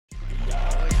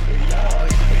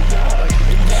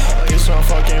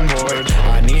fucking bored.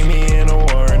 I need me an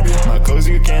award. My clothes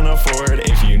you can't afford.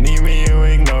 If you need me, you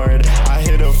ignored. I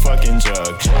hit a fucking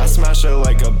jug. I smash it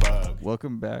like a bug.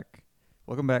 Welcome back.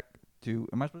 Welcome back to.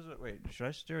 Am I supposed to wait? Should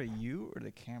I stare at you or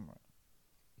the camera?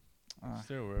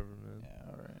 Stare wherever, man.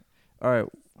 Yeah. All right. All right.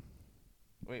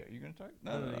 Wait, are you gonna talk?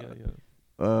 No.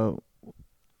 Yeah.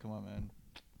 Come on, man.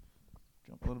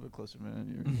 Jump a little bit closer,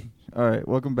 man. All right.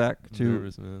 Welcome back I'm to.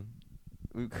 nervous, man.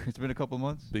 It's been a couple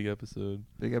months. Big episode.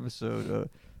 Big episode.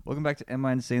 Welcome back to Am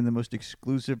I Insane, the most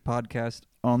exclusive podcast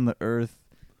on the earth.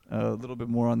 A little bit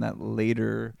more on that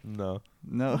later. No,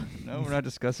 we're not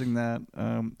discussing that.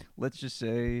 Let's just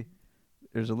say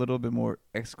there's a little bit more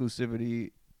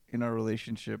exclusivity in our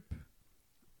relationship.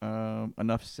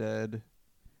 Enough said.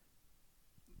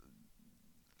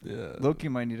 Yeah. Loki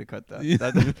might need to cut that. Yeah.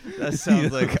 That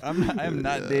sounds like I'm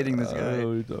not dating this I don't know guy.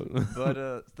 what you're talking about.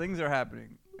 But things are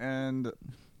happening, and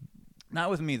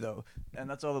not with me though. And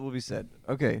that's all that will be said.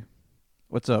 Okay,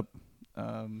 what's up?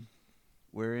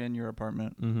 We're in your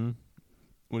apartment. Mm-hmm.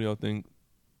 What do y'all think?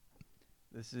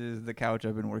 This is the couch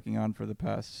I've been working on for the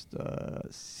past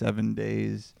 7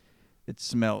 days. It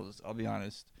smells, I'll be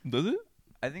honest. Does it?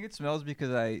 I think it smells because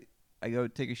I go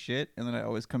take a shit and then I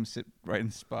always come sit right in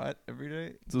the spot every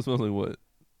day. So it smells like what?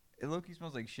 It low-key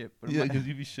smells like shit. But Yeah, because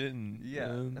you be shitting. yeah,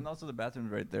 man. and also the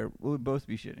bathroom's right there. We'll both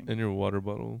be shitting. And your water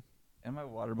bottle. And my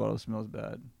water bottle smells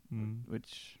bad,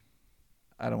 which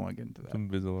I don't want to get into that.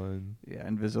 Invisalign. Yeah,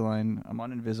 Invisalign. I'm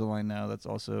on Invisalign now. That's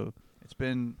also, it's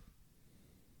been,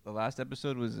 the last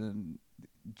episode was in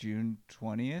June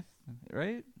 20th,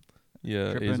 right?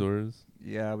 Yeah, Trippin'. Azores.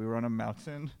 Yeah, we were on a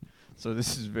mountain. So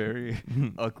this is very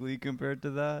ugly compared to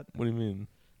that. What do you mean?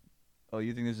 Oh,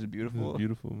 you think this is beautiful? This is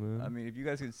beautiful, man. I mean, if you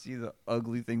guys could see the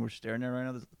ugly thing we're staring at right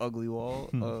now, this ugly wall,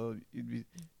 you would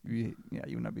not be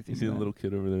You thinking see a that. little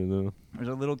kid over there, though. There's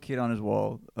a little kid on his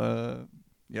wall.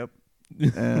 Yep.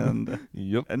 And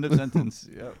Yep. end of sentence.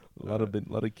 Yep. A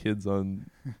lot of kids on.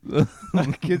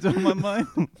 Kids on my mind.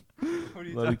 What are A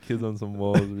you lot talking? of kids on some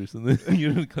walls recently.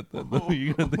 You're gonna cut that. No,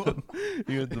 you're gonna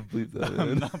have to bleep that. I'm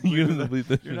Man. not You're bleeping gonna have to bleep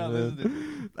that. You're shit, not man.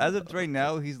 listening. As of right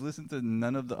now, he's listened to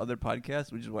none of the other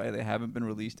podcasts, which is why they haven't been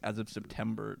released as of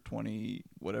September 20,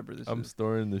 whatever this I'm is.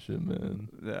 storing this shit, man.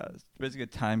 Yeah, it's basically a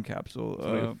time capsule.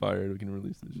 So I get fired. We can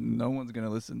release this shit. No one's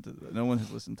gonna listen to. No one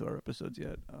has listened to our episodes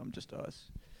yet. Just us,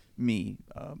 me.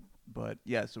 But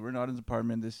yeah, so we're not in his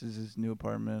apartment. This is his new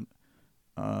apartment,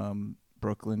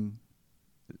 Brooklyn.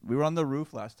 We were on the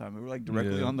roof last time. We were like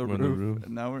directly on the we're roof,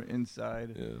 and now we're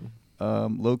inside. Yeah.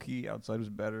 Low key, outside was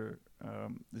better.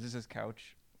 This is his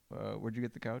couch. Where'd you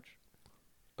get the couch?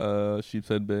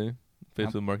 Sheepshead Bay,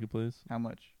 Facebook Marketplace. How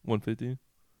much? $150.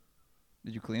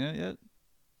 Did you clean it yet?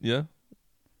 Yeah.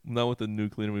 Not with the new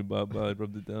cleaner we bought, but I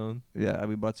rubbed it down. Yeah,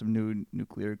 we bought some new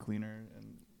nuclear cleaner,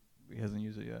 and he hasn't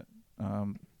used it yet.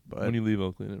 But When you leave,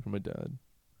 I'll clean it for my dad.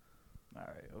 all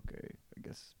right, okay. I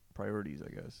guess priorities. I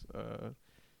guess.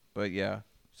 But yeah.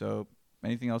 So,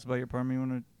 anything else about your apartment you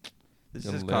want to? This is Got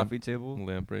a his lamp. coffee table.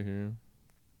 Lamp right here.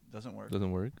 Doesn't work.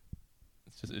 Doesn't work.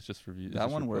 It's just for view. That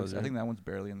one works. I think that one's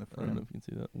barely in the I don't know frame. if you can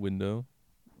see that. Window.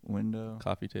 Window.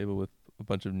 Coffee table with a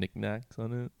bunch of knickknacks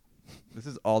on it. This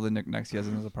is all the knickknacks he has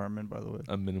in his apartment, by the way.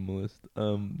 I'm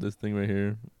minimalist. This thing right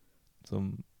here. I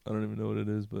don't even know what it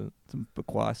is, but Some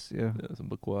bakwas, yeah. some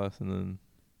bakwas, and then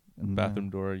And bathroom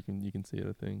door. You can see it.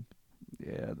 I think.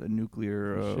 Yeah, the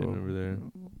nuclear Shit over there.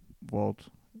 vault.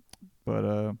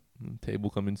 But Table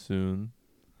coming soon.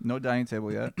 no dining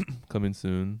table yet. Coming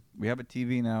soon. We have a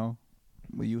TV now.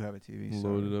 Well, you have a TV.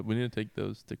 Load it So up. We need to take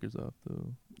those stickers off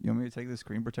though. you want me to take the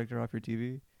screen protector off your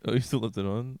TV? Oh, you still left it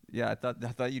on? Yeah, I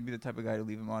thought you'd be the type of guy to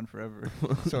leave him on forever.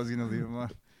 So I was gonna leave him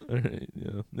on. All right.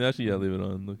 Yeah. Actually, yeah. Leave it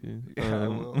on. Okay. Yeah, I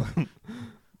will.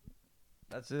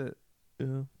 That's it.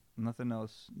 Yeah. Nothing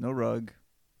else. No rug.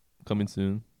 Coming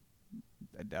soon.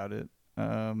 I doubt it.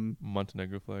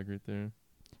 Montenegro flag right there.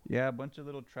 Yeah, a bunch of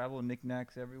little travel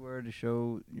knickknacks everywhere to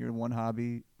show your one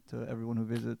hobby to everyone who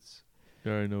visits.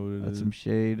 You already know what it That's is. some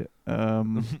shade.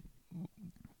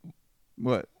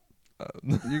 What?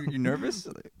 You nervous?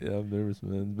 Yeah, I'm nervous,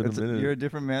 man. It's been a minute. You're a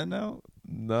different man now.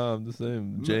 Nah, I'm the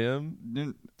same. JM.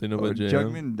 Didn't- They know about JM.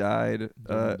 Jugman died.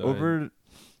 Jugman died.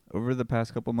 Over the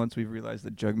past couple months, we've realized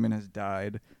that Jugman has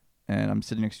died, and I'm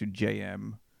sitting next to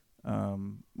JM,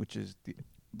 which is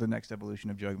the next evolution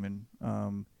of Jugman.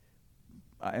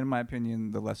 In my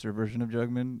opinion, the lesser version of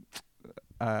Jugman.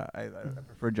 I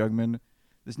prefer Jugman.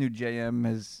 This new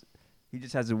JM he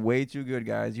just has it way too good,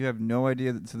 guys. You have no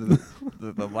idea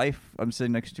the life I'm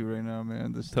sitting next to right now,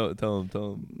 man. This Tell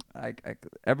him.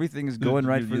 everything is going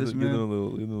right for this Give them man. a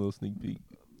little sneak peek.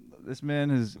 This man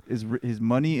his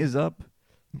money is up.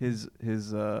 His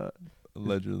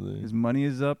Allegedly. His money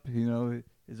is up. You know,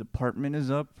 his apartment is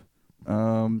up.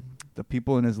 The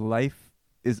people in his life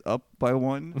is up by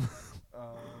one.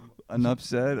 Enough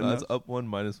said. That's up 1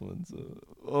 minus 1. So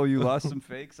Oh, you lost some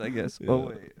fakes, I guess. yeah. Oh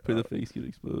wait, Pray the fakes get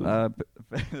exposed.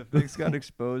 the fakes got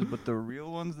exposed, but the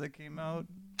real ones that came out,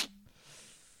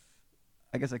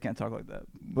 I guess I can't talk like that.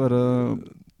 But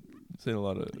Saying a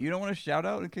lot of you don't want to shout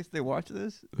out in case they watch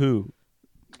this? who?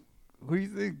 Who do you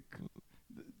think?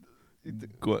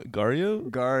 Gario?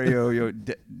 Gario, yo,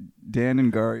 Dan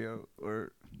and Gario,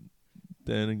 or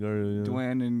Dan and Gario. Yeah.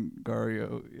 Dwan and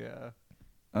Gario, yeah.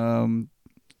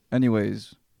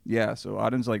 Anyways, yeah. So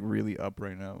Auden's like really up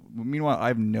right now. Meanwhile,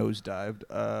 I've nosedived.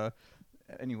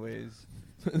 Anyways,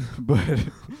 but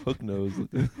Hook nose.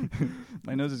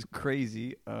 my nose is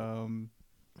crazy.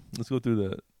 Let's go through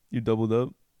that. You doubled up.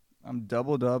 I'm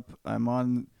doubled up. I'm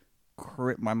on.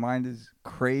 My mind is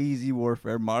crazy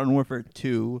warfare. Modern Warfare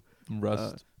 2.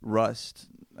 Rust. Rust.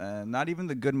 Not even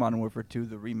the good Modern Warfare 2,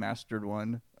 the remastered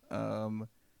one. And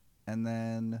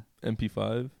then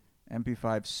MP5.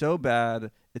 MP5 so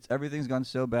bad. Everything's gone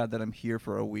so bad that I'm here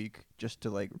for a week just to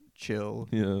like chill,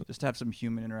 Yeah. just to have some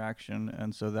human interaction,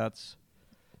 and so that's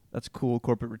cool.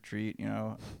 Corporate retreat, you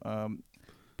know.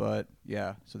 But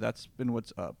yeah, so that's been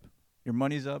what's up. Your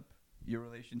money's up, your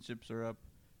relationships are up,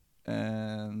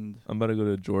 and I'm about to go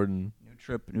to Jordan.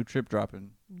 new trip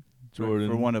dropping. Jordan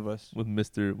for one of us with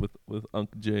with Unc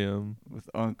JM with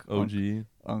Unc OG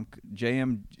Unc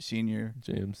JM Senior.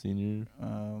 JM Senior.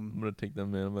 I'm gonna take that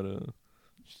man. I'm gonna.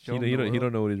 Show him He the don't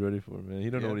world. know what he's ready for, man. He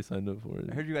don't know Yeah. what he signed up for.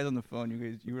 I heard you guys on the phone.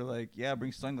 You were like, yeah,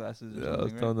 bring sunglasses. Or Yeah, I was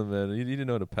something, telling the man. He didn't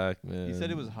know how to pack, man. He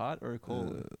said it was hot or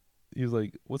cold. He was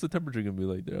like, "What's the temperature gonna be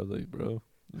like there?" I was like, "Bro,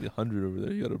 it'll be 100 over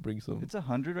there. You gotta bring some." It's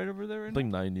 100 right over there right It's like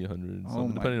 90, 100, Oh something,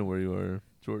 my- depending on where you are.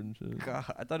 Jordan shit. now? God,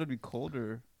 I thought it'd be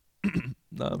colder.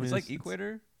 Nah, I mean, It's like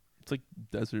equator. It's like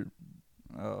desert.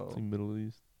 Oh, It's like Middle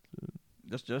East.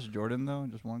 just Jordan though,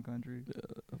 just one country.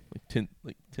 Like tint,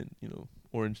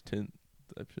 orange tint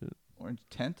type shit. Orange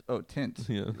tent. Oh, tint.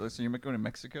 Yeah. So you're going to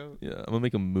Mexico? Yeah, I'm gonna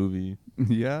make a movie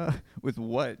Yeah. With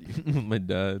what? with my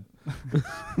dad.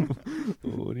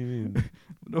 What do you mean?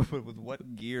 No, but with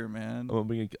what gear, man? I'm gonna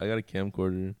bring I got a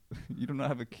camcorder. You do not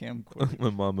have a camcorder. My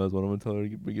mom has one. I'm gonna tell her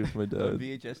to bring it to my A dad.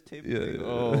 VHS tape. Yeah, thing? yeah.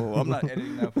 Oh, I'm not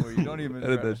editing that for you. Don't even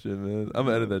Edit try that shit, man. I'm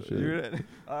gonna edit that shit.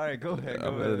 All right, go ahead.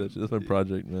 I'm gonna edit that shit. That's my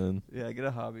project, man. Yeah, get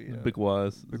a hobby. Yeah. Big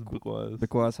Waz. This is Big Waz.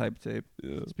 Biquaz hype tape.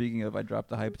 Yeah. Speaking of, I dropped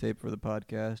the hype tape for the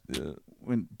podcast. Yeah.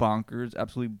 Went bonkers,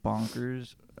 absolutely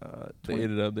bonkers. They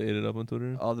ate it up. They ate it up on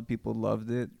Twitter. All the people loved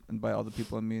it, and by all the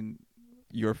people I mean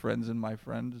your friends and my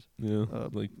friends. Yeah.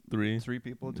 Like 3. 3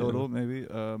 people Yeah. total, maybe.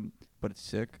 But it's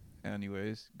sick.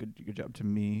 Anyways, good job to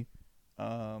me.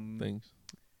 Thanks.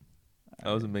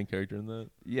 I was the main character in that.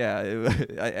 Yeah,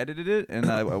 I edited it and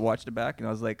I watched it back and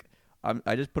I was like,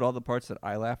 I just put all the parts that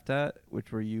I laughed at,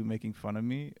 which were you making fun of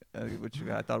me, which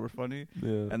I thought were funny.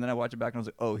 Yeah. And then I watched it back and I was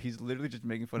like, oh, he's literally just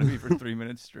making fun of me for 3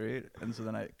 minutes straight. And so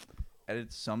then I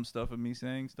edited some stuff of me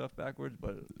saying stuff backwards,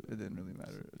 but it didn't really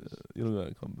matter. You don't got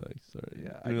to come back. Sorry.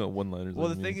 Yeah, You don't got one-liners. Well,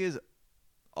 like the me. thing is,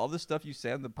 all the stuff you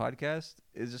say on the podcast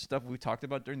is just stuff we talked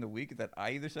about during the week that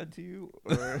I either said to you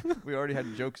or we already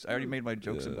had jokes. I already made my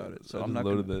jokes Yeah, about it, so I I'm just not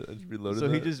loaded gonna, that. I just reloaded so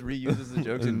that. he just reuses the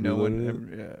jokes I and just no one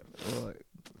reloaded ever, yeah. Well,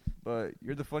 but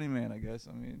you're the funny man, I guess.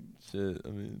 I mean, Shit. I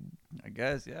mean, I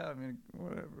guess, yeah. I mean,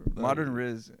 whatever. No. Modern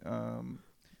Riz.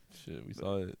 shit. We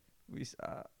saw it.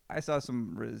 I saw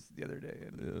some Riz the other day,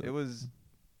 and Yeah. it was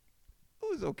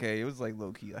okay. It was like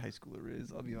low key a high schooler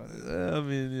Riz. I'll be honest. I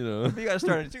mean, But you gotta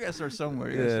start somewhere.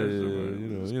 You gotta Yeah, start yeah, somewhere. you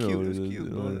know, It was you know cute. what It was it is, cute, you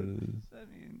know what but it is. I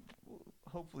mean,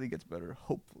 hopefully it gets better.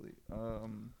 Hopefully.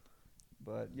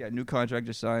 But yeah, new contract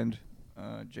just signed.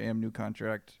 JM new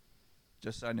contract.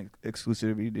 Just signed an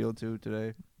exclusivity deal too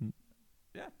today. Mm.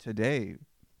 Yeah, today,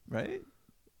 right?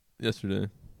 Yesterday.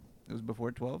 It was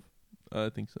before 12. I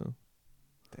think so.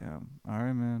 Damn. All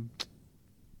right, man.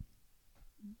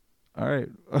 All right.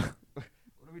 What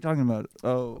are we talking about?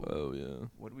 Oh yeah.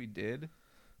 What we did?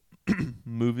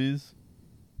 Movies.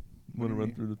 What Want to do you run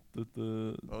mean? through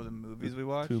the Oh, the movies we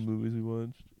watched. 2 movies we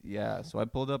watched Yeah. So I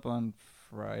pulled up on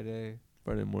Friday.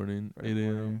 Friday morning, Friday 8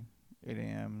 a.m. morning, 8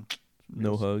 a.m.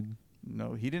 No hug.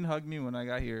 No, he didn't hug me when I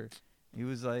got here. He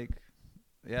was like,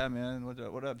 "Yeah, man,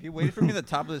 what up?" He waited for me at the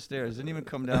top of the stairs. Didn't even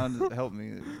come down to help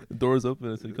me. The door's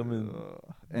open. I said, "Come in."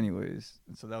 Anyways,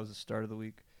 so that was the start of the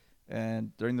week.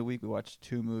 And during the week, we watched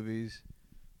 2 movies.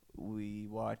 We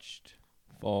watched,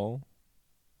 Fall.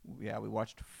 we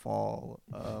watched Fall,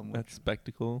 That which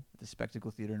spectacle. at the Spectacle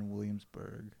Theater in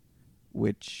Williamsburg,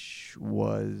 which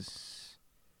was,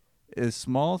 a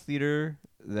small theater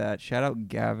that shout out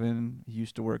Gavin. He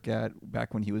used to work at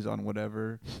back when he was on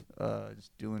whatever,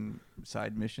 just doing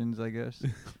side missions, I guess.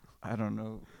 I don't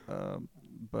know,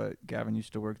 but Gavin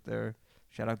used to work there.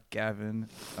 Shout out Gavin.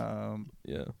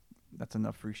 Yeah. That's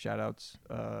enough free shout outs.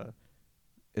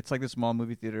 It's like this small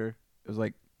movie theater. It was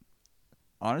like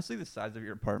honestly the size of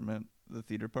your apartment, the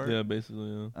theater part. Yeah, basically,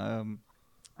 yeah.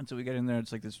 And so we get in there.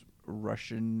 It's like this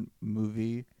Russian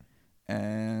movie,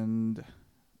 and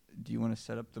do you want to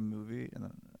set up the movie and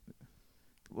then,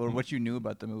 or what you knew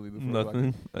about the movie before?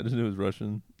 Nothing. I just knew it was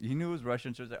Russian. You knew it was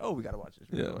Russian, so it's like, oh, we gotta watch this.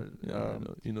 Yeah, yeah. I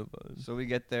know. You know about it. So we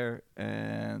get there,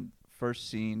 and first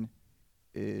scene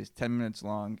is 10 minutes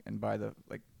long, and by the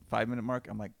 5-minute mark,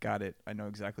 I'm like, got it. I know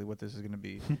exactly what this is gonna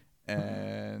be,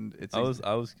 and it's. I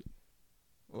was.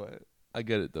 What? I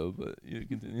get it though, but you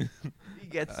continue. He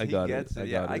gets. I He got gets it. it.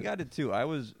 Yeah, I got it too. I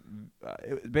was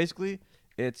basically.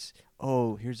 It's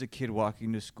here's a kid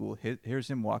walking to school. Here's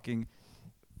him walking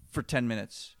for 10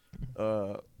 minutes.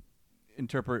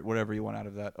 Interpret whatever you want out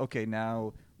of that. Okay,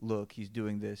 now look, he's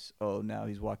doing this. Oh, now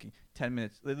he's walking 10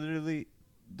 minutes. Literally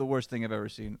the worst thing I've ever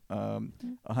seen.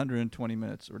 120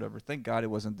 minutes or whatever. Thank God it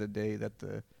wasn't the day that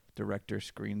the director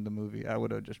screened the movie. I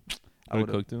would have just. I would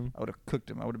have cooked him. I would have cooked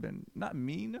him. I would have been not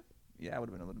mean. Yeah, I would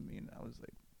have been a little mean. I was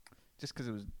like, just because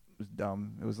it was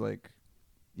dumb. It was like,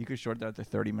 you could short that to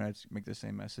 30 minutes, make the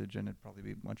same message, and it'd probably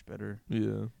be much better.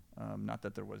 Yeah. Not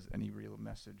that there was any real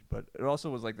message, but it also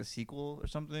was like the sequel or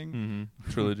something.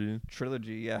 Mm-hmm. Trilogy.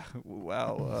 Trilogy, yeah.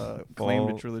 Wow.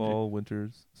 Claimed a trilogy. Fall, winter,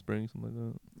 spring, something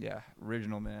like that. Yeah,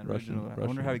 original, man. Russian. I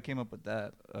wonder how he came up with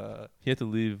that. He had to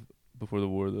leave before the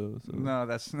war, though. So.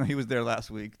 No, he was there last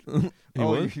week. He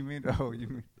was? You mean? I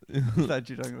thought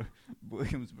you were talking about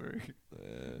Williamsburg.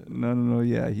 No.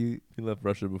 Yeah, he left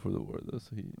Russia before the war, though.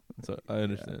 So I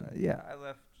understand. Yeah,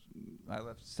 I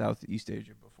left Southeast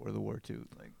Asia before the war too.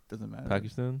 Like, doesn't matter.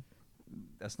 Pakistan.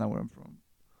 That's not where I'm from.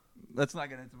 Let's not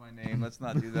get into my name. Let's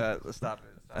not do that. Let's stop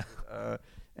it.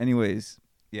 Anyways,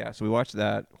 yeah. So we watched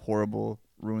that. Horrible.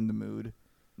 Ruined the mood.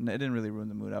 No, it didn't really ruin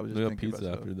the mood. I was just we got thinking pizza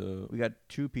about after though. We got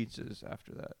 2 pizzas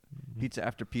after that. Mm-hmm. Pizza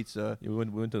after pizza. Yeah, we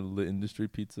went to Lit Industry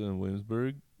Pizza in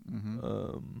Williamsburg.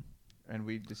 Mm-hmm. And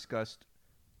we discussed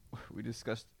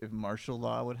if martial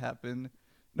law would happen.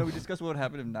 No, we discussed what would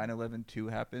happen if 9/11/2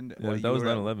 happened. Yeah, that was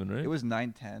 9/11, right? It was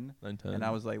 9/10. 9/10. And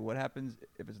I was like, what happens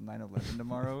if it's 9/11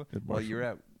 tomorrow? While you're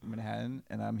at Manhattan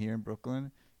and I'm here in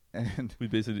Brooklyn. And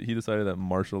he decided that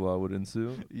martial law would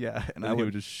ensue. Yeah, and I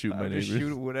would just shoot my neighbors.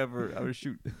 Shoot whatever. I would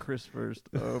shoot Chris first.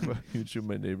 He would shoot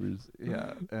my neighbors.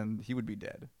 Yeah, and he would be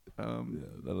dead. I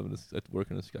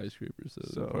work in a skyscraper, so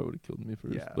they probably would have killed me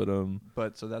first. Yeah,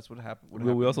 but so that's what happened.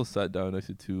 We also sat down next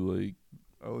to 2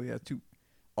 2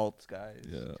 alt guys.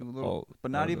 Yeah, 2 little,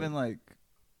 but not even like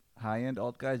high end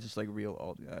alt guys, just like real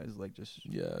alt guys, like just.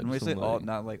 Yeah. And when we say alt,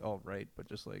 not like alt right, but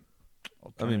just like.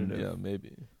 Alternative. I mean, yeah,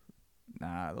 maybe.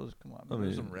 Nah, those come on.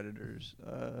 There's some Redditors.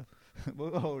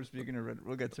 We're speaking of Reddit.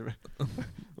 We'll get to Reddit.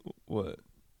 What?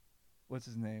 What's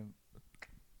his name?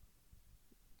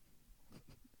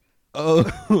 Oh,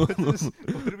 what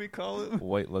do we call him?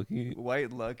 White Lucky.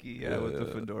 White Lucky, yeah, with the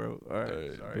fedora. All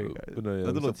right, sorry guys. But no, yeah,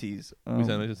 a little tease. We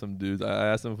sat next to some dudes. I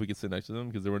asked him if we could sit next to them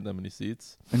because there weren't that many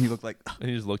seats. And he looked like. And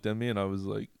he just looked at me, and I was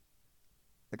like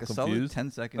a confused. solid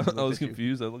 10 seconds. I was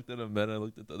confused. I looked at him, and I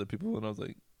looked at the other people, and I was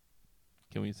like,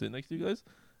 "Can we sit next to you guys?"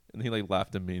 And he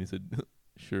laughed at me, and he said,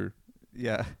 "Sure."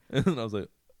 Yeah. And I was like,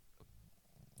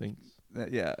 "Thanks."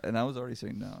 Yeah, and I was already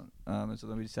sitting down. And so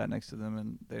then we sat next to them,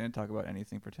 and they didn't talk about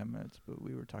anything for 10 minutes, but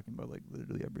we were talking about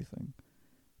literally everything,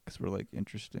 because we're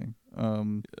interesting.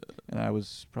 And I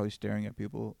was probably staring at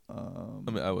people. I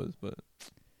mean, I was, but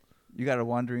you got a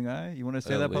wandering eye. You want to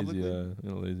say that publicly? I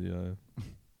got a lazy eye.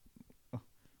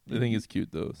 They think it's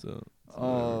cute though, so.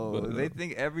 They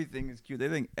think everything is cute. They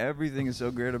think everything is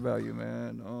so great about you,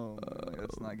 man.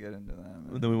 Let's not get into that,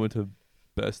 man. And then we went to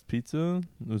Best Pizza.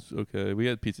 It was okay. We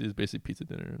had pizza. It was basically pizza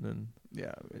dinner, and then we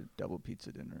had double pizza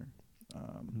dinner.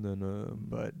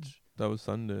 But that was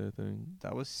Sunday, I think.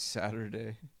 That was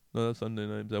Saturday. No, that was Sunday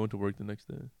night. But I went to work the next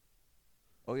day.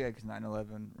 Oh yeah, 'cause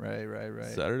 9/11.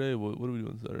 Right. Saturday. What do we do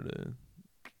on Saturday?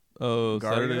 Oh,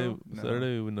 Gario?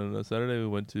 Saturday we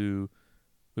went to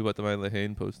the My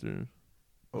Lahane poster.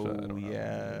 Oh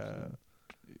yeah.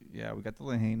 Yeah, we got the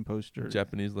Lahane poster.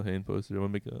 Japanese Lahane poster. We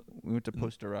went to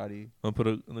Posterati. I'll put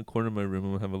it in the corner of my room.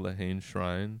 I'm gonna have a Lahane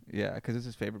shrine. Yeah, because it's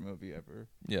his favorite movie ever.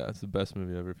 Yeah, it's the best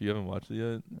movie ever. If you haven't watched it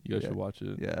yet, you guys should watch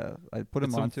it. Yeah, I put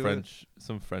him onto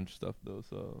some French stuff though.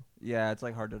 So yeah, it's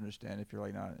hard to understand if you're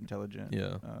not intelligent.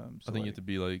 Yeah, so I think you have to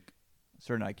be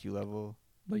certain IQ level.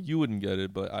 Like you wouldn't get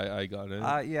it, but I got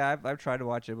it. Yeah, I've tried to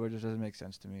watch it, but it just doesn't make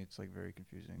sense to me. It's like very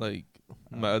confusing. Like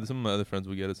Um, some of my other friends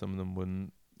would get it, some of them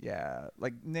wouldn't. yeah,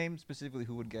 like name specifically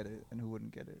who would get it and who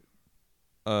wouldn't get it.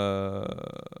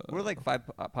 We're like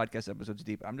 5 podcast episodes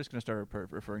deep. I'm just gonna start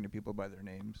referring to people by their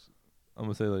names. I'm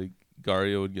gonna say like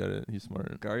Gario would get it. He's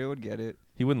smart. Gario would get it.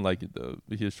 He wouldn't like it though.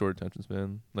 He has short attention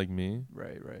span, like me.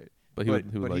 Right. But he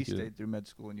would but like he it. stayed through med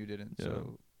school and you didn't. Yeah.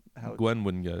 So how Gwen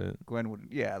wouldn't get it. Gwen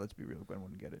wouldn't. Yeah, let's be real. Gwen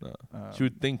wouldn't get it. No. Um, She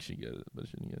would think she'd get it, but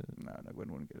she didn't get it. No,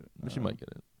 Gwen wouldn't get it. But she might get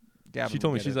it. Gavin She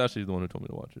told would me get she's it. actually the one who told me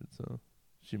to watch it, so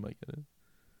she might get it.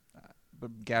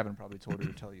 But Gavin probably told her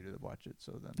to tell you to watch it.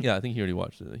 So then. Yeah, I think he already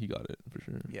watched it. He got it for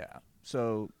sure. Yeah.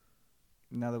 So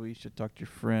now that we should talk to your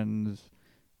friends,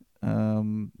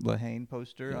 Lahane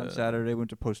poster on Yeah. Saturday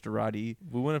went to Posterati.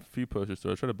 We went a few poster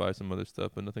stores. I tried to buy some other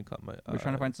stuff, but nothing caught my eye. We're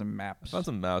trying to find some I maps found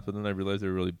some maps, but then I realized they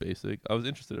were really basic. I was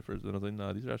interested at first, but then I was like,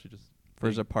 nah, these are actually just for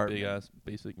his apartment. big ass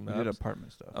basic We did maps.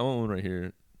 apartment stuff. I want one right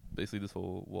here. Basically, this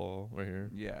whole wall right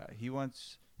here. Yeah, he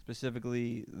wants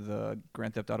specifically the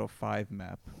Grand Theft Auto 5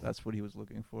 map. That's what he was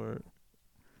looking for.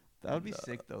 That would be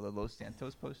sick though. The Los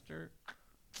Santos poster.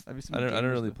 That'd be some. I don't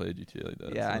gamer really stuff. play GTA like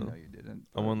that. Yeah, I so know you didn't.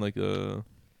 I want like a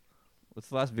What's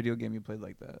the last video game you played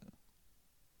like that?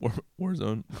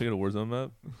 Warzone. Can I get a Warzone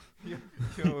map? Yo,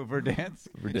 Verdansk.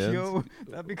 Verdansk? Yo,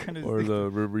 that'd be kind of. Or the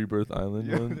Rebirth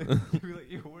Island one? You'd be like,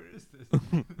 yo, where is this?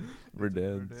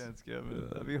 Verdansk. Verdansk, yeah, man. Yeah.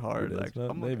 That'd be hard. Verdansk Actually,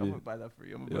 map? I'm Maybe. gonna buy that for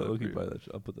you. I'm Yeah, gonna buy look, that you for buy you. that.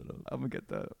 I'll put that up. I'm gonna get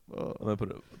that. Oh, I'm gonna put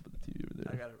the TV over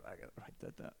I there. gotta write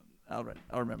that down.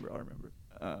 I'll remember.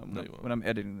 No, you won't. When I'm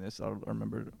editing this, I'll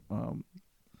remember.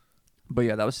 But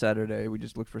yeah, that was Saturday. We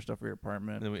just looked for stuff for your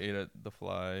apartment. And then we ate at the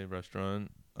Fly restaurant.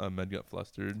 Med got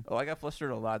flustered. Oh, I got flustered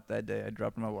a lot that day. I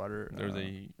dropped my water. There was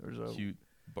there was a cute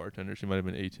bartender. She might have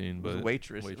been 18, it was but a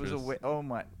waitress. It was a oh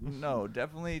my no,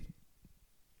 definitely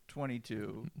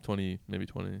 22, 20, maybe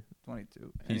 20.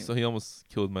 22. He almost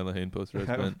killed my Lahane poster. I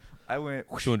spent I went.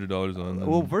 $200 on.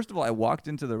 Well, first of all, I walked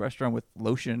into the restaurant with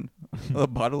lotion, a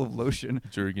bottle of lotion.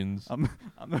 Jergens. I'm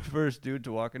the first dude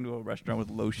to walk into a restaurant with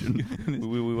lotion.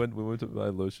 we went to buy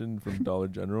lotion from Dollar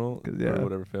General Yeah. or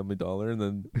whatever, Family Dollar, and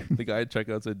then the guy at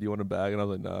checkout said, "Do you want a bag?" And I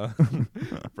was like,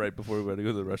 "Nah." Right before we went to go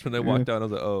to the restaurant, I walked out. And I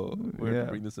was like, "Oh, we're Yeah.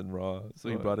 gonna bring this in raw." So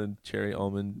he Oh. brought in cherry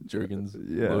almond Jergens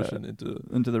Yeah. lotion into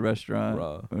into the restaurant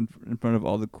raw in front of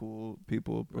all the cool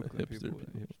people, Brooklyn hipster people,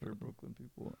 people. hipster Brooklyn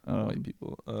people. white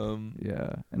people.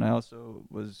 Yeah, and I also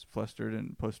was flustered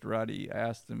in Posterati. I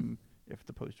asked him if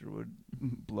the poster would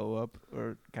blow up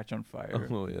or catch on fire.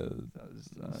 Oh yeah, That was,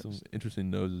 some just-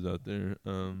 interesting noses out there.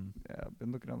 yeah, I've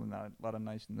been looking at a lot of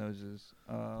nice noses.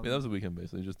 Yeah, that was the weekend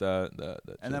basically. Just that.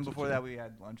 And then before that, we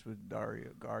had lunch with Gario.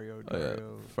 Oh yeah,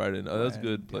 Friday. Oh, that's a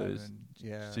Brian, good place. Gavin.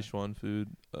 Yeah, Sichuan food.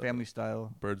 family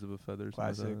style, Birds of a feather. something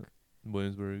like classic. that.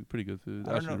 Williamsburg, pretty good food. I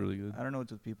don't Actually, know- really good. I don't know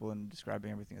what's with people and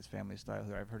describing everything as family style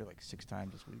here. I've heard it like 6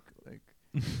 times this week. Like,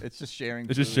 it's just sharing.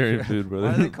 It's just sharing food, brother.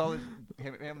 Why do they call it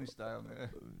family style, man?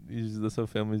 That's how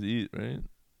families eat, right?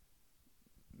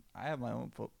 I have my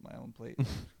own plate.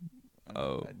 And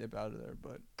Oh. I dip out of there,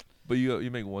 but But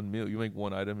you make one meal, you make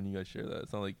one item, and you guys share that.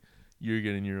 It's not like you're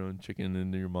getting your own chicken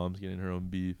and your mom's getting her own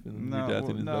beef, and no, your dad's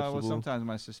getting his well, vegetable. sometimes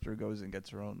my sister goes and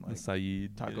gets her own like.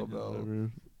 Saeed Taco getting his Bell.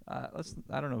 whatever.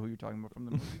 I don't know who you're talking about from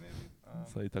the movie, maybe.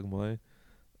 Saeed Takamale.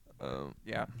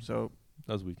 Yeah. So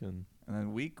That was weekend. and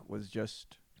then week was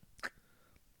just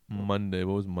Monday.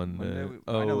 What was Monday?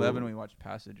 9/11. We watched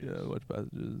Passages. Yeah, watch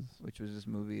Passages. Which was this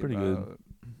movie Pretty good. about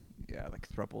yeah, like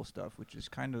throuple stuff, which is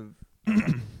kind of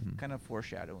kind of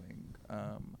foreshadowing.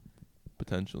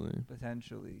 Potentially,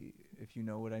 if you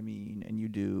know what I mean, and you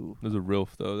do. There's a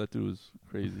Rilf though. That dude was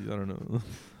crazy. I don't know.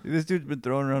 This dude's been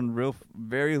throwing around real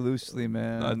very loosely,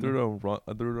 man. I threw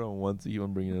it around once. You keep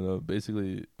on bringing it up.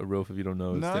 Basically, a Rilf, if you don't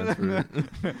know, it No, stands no,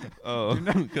 for. Oh,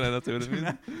 can I not say what it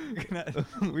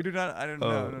means? We do not. I don't know.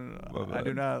 Oh, No. my I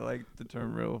do bad. not like the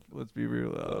term "real." Let's be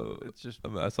real. It's just. I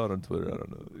mean, I saw it on Twitter. I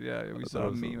don't know. Yeah, we I saw thought a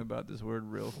it was meme some- about this word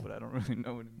 "real," but I don't really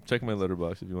know what it means. Check my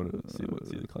letterbox if you want to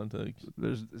see the context.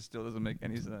 It still doesn't make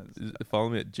any sense. Follow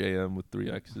me at JM with 3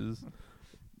 X's.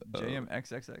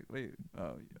 JMXXX. Wait.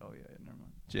 Oh yeah. Never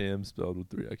mind. JM spelled with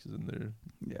 3 X's in there.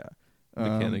 Yeah.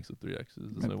 Mechanics with 3 X's.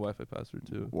 That's my and- Wi-Fi password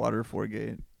too. Water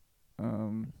Forgate.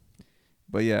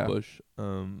 But yeah. Bush.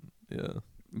 Yeah.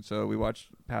 And so we watched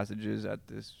Passages at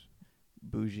this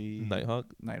bougie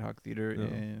Nighthawk. Theater Yeah.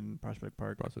 in Prospect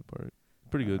Park. Prospect Park.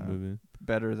 Pretty good movie.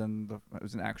 Better than it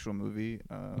was an actual movie.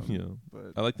 Yeah.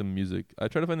 But I like the music. I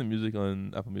tried to find the music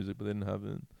on Apple Music, but they didn't have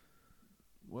it.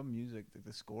 what music?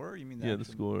 The score? You mean Yeah, the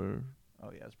actual- score.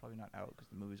 Oh yeah, it's probably not out because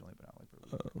the movie's only been out like for a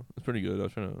week. It's pretty good. I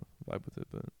was trying to vibe with it,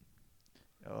 but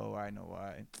Oh, I know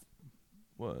why.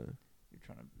 what? You're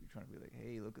trying trying to be like,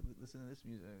 hey, listen to this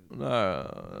music.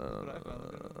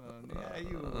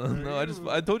 No,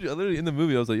 I told you, literally in the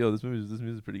movie, I was like, yo, this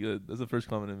movie is pretty good. That's the first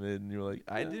comment I made, and you were like,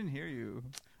 I didn't hear you.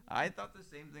 I thought the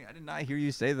same thing. I did not hear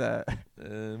you say that.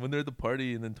 And when they're at the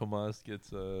party, and then Tomas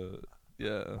gets,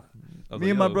 yeah. I was Me like,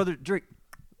 and my yo. brother Drake.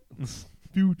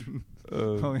 Future.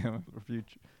 Oh yeah, for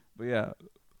future. But yeah,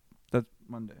 that's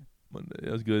Monday. Monday,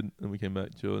 that was good, and we came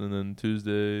back chilled, and then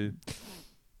Tuesday,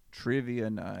 Trivia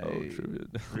night. trivia.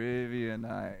 Trivia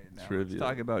night. Now Trivia. Let's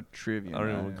talk about trivia. I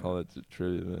don't night. even call it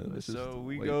trivia, man. It's So just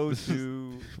we like- go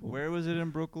to where was it in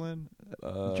Brooklyn?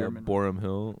 German. Borum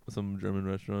Hill, some German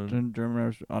restaurant. German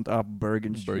restaurant on top of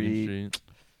Bergen Street. Bergen Street.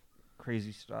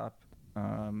 Crazy stop.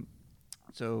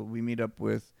 So we meet up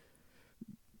with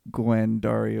Gwen,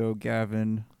 Dario,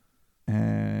 Gavin,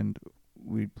 and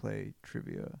we play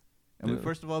trivia. And Yeah. we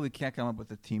first of all, we can't come up with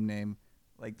a team name.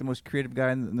 Like the most creative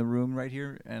guy in the room right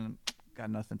here, and got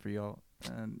nothing for y'all.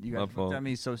 And you My guys looked fault. at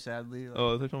me so sadly. Like,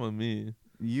 Oh, they're talking about me.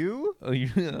 you? Oh,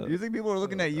 yeah. You think people are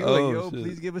looking at you Oh, like, yo, shit.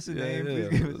 please give us a Yeah, name. yeah,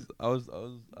 Please yeah. give us.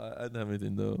 I didn't have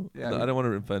anything though. Yeah, No, we- I didn't want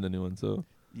to offend anyone, so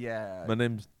Yeah. my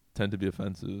names tend to be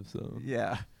offensive. So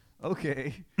Yeah.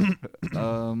 Okay.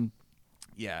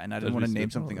 Yeah, and I Judge didn't want to me name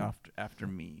skip something on. after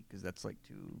me because that's like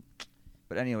too.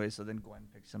 But anyway, so then Gwen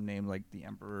picked some name like the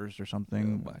Emperors or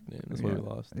something. whack name. That's why we Yeah.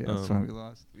 lost. Yeah, that's why we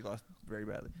lost. We lost very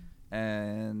badly,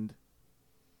 and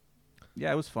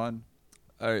yeah, it was fun.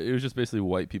 Alright, it was just basically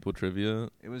white people trivia.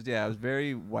 It was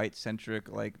very white centric,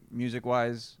 like music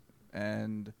wise,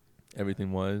 and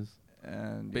Everything wise.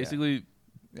 Basically,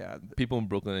 yeah, people in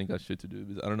Brooklyn ain't got shit to do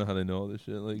because I don't know how they know all this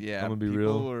shit. Like, yeah. I'm gonna be people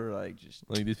real. were like just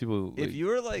Like these people, if like, you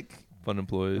were like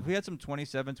unemployed. if we had some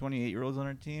 27, 28-year-olds on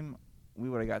our team, we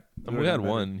would have got. I mean, we had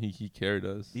one. He carried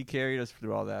us. He carried us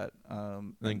through all that.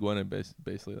 And then Gwen had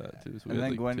basically that too. So we and had then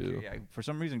like Gwen, two. yeah, for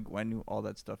some reason Gwen knew all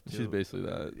that stuff too. She's basically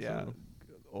that. Yeah, so.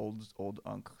 old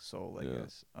unk soul, I Yeah.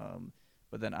 guess.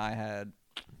 But then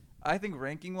I think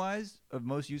ranking wise of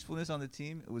most usefulness on the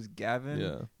team, it was Gavin,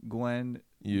 Yeah. Gwen,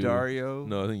 You. Dario,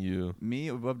 No, I think you. me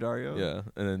above Dario. Yeah,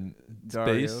 and then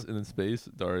Dario. space, and then space,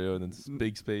 Dario, and then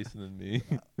big space, and then me.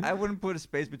 I wouldn't put a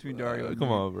space between Dario. and Come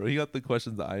me. on, bro. He got the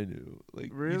questions that I knew. Like, he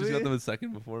just Really? got them a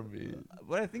second before me.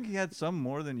 But I think he had some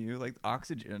more than you, like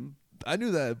oxygen. I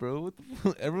knew that, bro. What the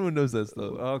fuck? Everyone knows that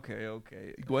stuff.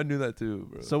 Okay. Gwen knew that too,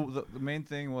 bro. So the main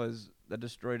thing that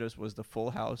destroyed us was the Full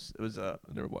House. It was I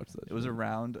never watched that. It was a shit.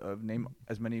 round of name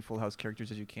as many Full House characters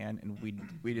as you can, and we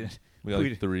didn't. We got we-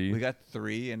 like three. We got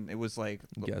 3, and it was like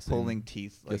Guessing. pulling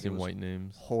teeth. Like, it guessing was white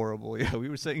names. horrible. Yeah, we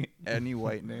were saying any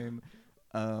white name,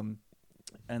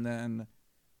 and then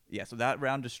so that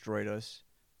round destroyed us.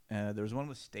 There was one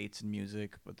with states and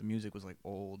music, but the music was like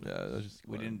old. Yeah, that was just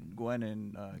We Gwen. didn't. Gwen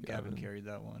and Gavin Gavin. carried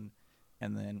that one,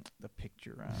 and then the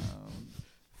picture round.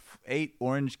 8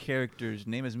 orange characters.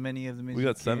 Name as many of them as We you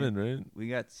got can. 7, right? We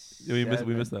got. Yeah,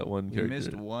 we missed that one We character.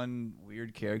 missed one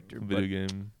weird character, Video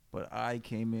game. but I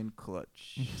came in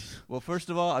clutch. Well, first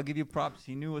of all, I'll give you props.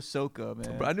 He knew Ahsoka,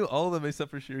 man. Bro, I knew all of them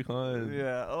except for Shere Khan.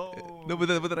 Yeah. Oh. No, but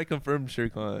then I confirmed Shere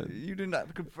Khan. You did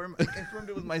not confirm. I confirmed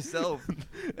it with myself.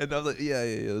 And I was like, yeah,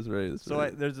 that's right. That's So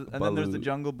right. then there's the Baloo.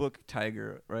 Jungle Book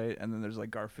tiger, right? And then there's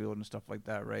like Garfield and stuff like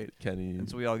that, right? Kenny. And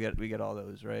so we get all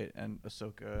those, right? And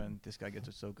Ahsoka, and this guy gets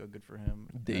Ahsoka. Good for him.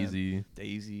 Daisy. And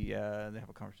Daisy, yeah. They have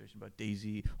a conversation about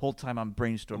Daisy. Whole time I'm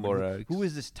brainstorming. Lorax. Who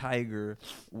is this tiger?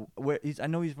 I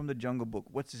know he's from the Jungle Book.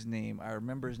 What's his name? I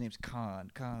remember his name's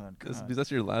Khan. Because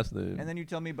that's your last name. And then you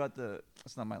tell me about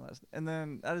that's not my last name. And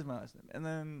then that is my last name. And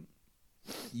then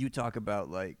you talk about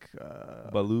like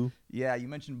Baloo. yeah, you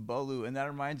mentioned Baloo, and that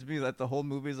reminds me that the whole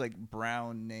movie is like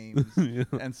brown names. Yeah.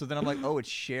 And so then I'm like, oh, it's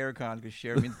Shere Khan because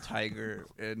Shere means tiger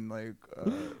in like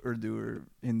Urdu or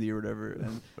Hindi or whatever.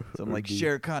 And so I'm like, Urdu.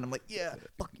 Shere Khan. I'm like, yeah,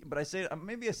 fuck you. But I say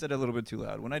maybe I said it a little bit too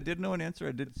loud. When I did know an answer,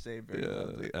 I did say it very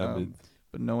loudly. Avid.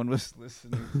 But no one was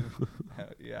listening to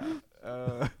yeah.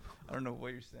 I don't know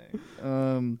what you're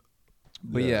saying.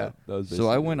 But yeah, that was so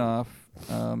I basically went it. off,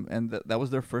 and that was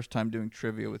their first time doing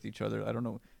trivia with each other. I don't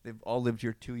know. They've all lived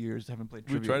here 2 years, haven't played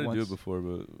We trivia tried to once. do it before,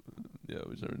 but yeah,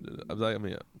 we just never did it. I was like, I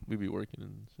mean, yeah, we'd be working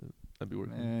and shit. I'd be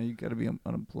working. Man, you gotta be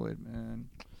unemployed, man.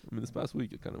 I mean, this past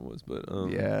week it kind of was, but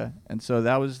Yeah, and so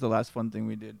that was the last fun thing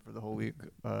we did for the whole week.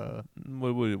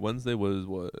 What Wednesday was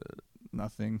what?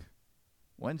 Nothing.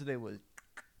 Wednesday was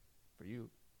for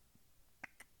you,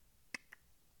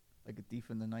 like a thief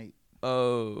in the night.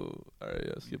 Oh, all right,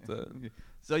 yeah, skip that.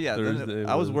 So yeah, then Thursday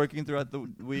I was was- working throughout the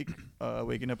week,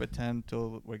 waking up at 10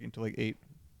 till working till like 8,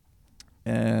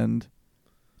 and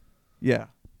yeah,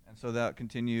 and so that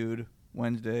continued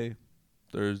Wednesday,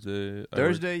 Thursday.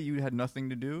 Thursday, you had nothing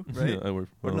to do, right? Yeah, I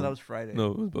worked. Or no, that was Friday.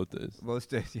 No, it was both days. Most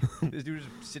days. Yeah. This dude was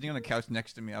sitting on the couch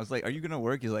next to me. I was like, "Are you gonna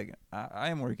work?" He's like, "I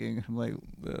am working." I'm like,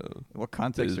 "What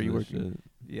context are you Business working?" shit.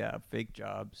 Yeah, fake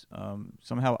jobs.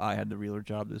 Somehow I had the realer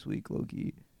job this week, low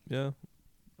key, Yeah.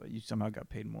 but you somehow got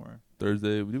paid more.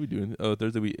 Thursday, did we do anything? Oh,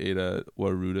 Thursday we ate at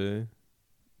Warude.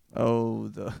 Oh,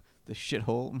 the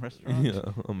shithole restaurant. Yeah,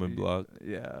 on my block.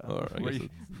 Yeah. Or I Where guess you-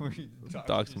 where you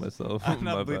Dox myself. I'm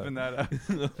My not bad. bleeping that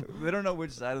out. They don't know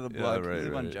which side of the Yeah, block. right, They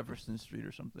live on right. Jefferson Street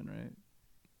or something, right?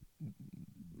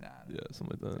 Nah. Yeah,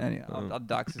 something like that. Anyhow, I'll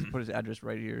dox his, put his address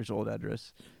right here, his old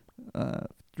address,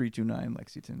 329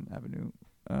 Lexington Avenue,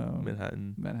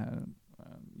 Manhattan.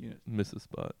 unit, Miss a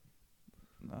spot.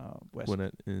 West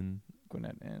Gwinnett Inn.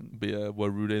 Gwinnett, and But yeah,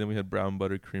 Warude. Then we had Brown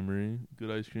Butter Creamery.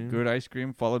 Good ice cream. good ice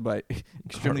cream, followed by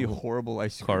extremely Carvel. horrible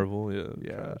ice cream. Carvel. Yeah.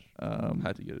 Yeah. trash.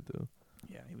 Had to get it though.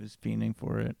 Yeah, he was fiending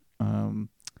for it. And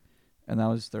that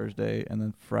was Thursday, and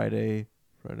then Friday,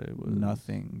 Friday was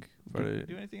nothing. Friday- Did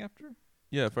we do anything after?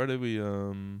 Yeah, Friday we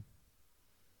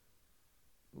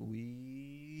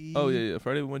We. Oh yeah.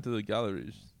 Friday we went to the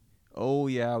galleries. Oh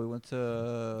yeah, we went to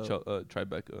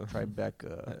Tribeca.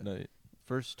 Tribeca. At night.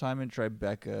 First time in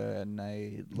Tribeca at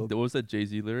night. What was that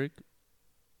Jay-Z lyric?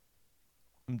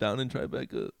 I'm down in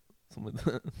Tribeca. Something like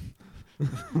that.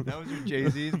 That was your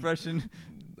Jay-Z impression.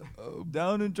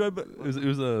 Down in Tribeca. It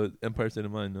was a Empire State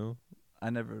of Mind. No. I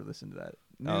never listened to that.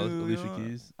 Alicia No,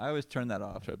 Keys. I always turn that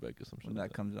off Tribeca. Some shit when like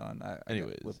that comes on. I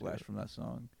Anyways, get whiplash yeah. from that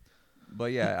song.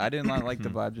 But yeah, I didn't like the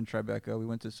vibes in Tribeca. We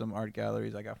went to some art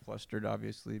galleries. I got flustered,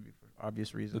 obviously, for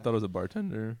obvious I reasons. thought it was a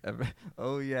bartender.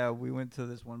 Oh yeah, we went to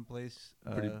this one place.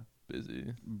 Pretty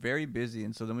busy. Very busy,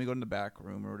 and so then we go in the back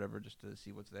room or whatever just to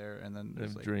see what's there, and then They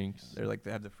there's have like drinks.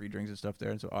 they have the free drinks and stuff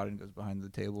there, and so Auden goes behind the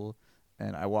table,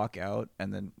 and I walk out,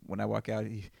 and then when I walk out,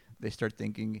 they start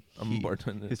thinking I'm a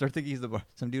bartender. They start thinking he's the bar.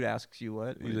 Some dude asks you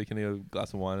what? He's like, "Can I get a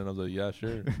glass of wine?" And I was like, "Yeah,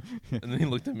 sure." And then he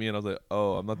looked at me, and I was like,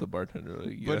 "Oh, I'm not the bartender."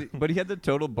 Like, yeah. But he had the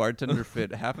total bartender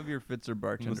fit. Half of your fits are I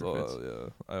bartender was, fits, yeah,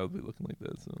 I would be looking like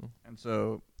that. So and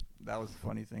so that was the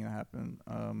funny thing that happened.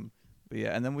 But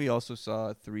yeah, and then we also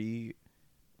saw 3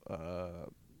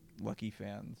 Lucky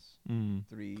fans.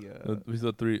 3 we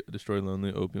saw 3 Destroy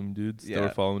Lonely Opium dudes that were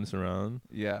Yeah. following us around,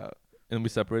 yeah. and we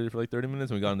separated for like 30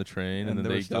 minutes, and we got on the train, and then And they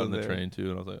were they still got on the there. train too,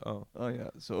 and I was like, "Oh, Oh yeah.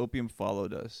 So Opium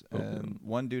followed us, and Opium.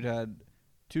 one dude had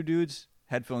 2 dudes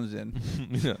headphones in.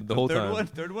 yeah." The whole time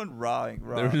Third one raw. they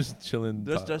were just chilling.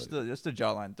 Just the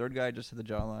jawline. Third guy just had the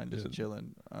jawline, just Yeah.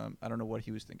 chilling. I don't know what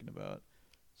he was thinking about.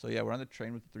 So yeah, we're on the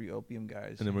train with the 3 Opium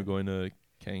guys. and then we're going to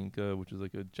Kenka, which is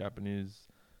like a Japanese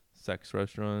sex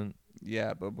restaurant.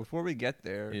 Yeah, but before we get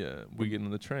there, Yeah, we get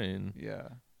on the train, yeah,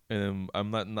 and then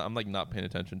I'm not paying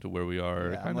attention to where we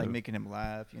are. yeah, I'm kind like of. making him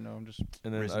laugh. I'm just.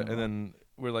 And then rizzing him up. then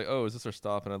we're like, "Oh, is this our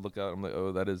stop?" And I look out, I'm like,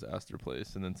 "Oh, that is Astor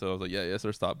Place." And then so I was like, "Yeah, yes,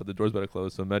 our stop." But the door's about to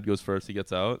close, so Med goes first. He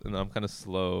gets out, and I'm kind of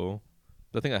slow.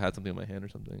 I think I had something in my hand or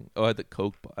something. Oh, I had the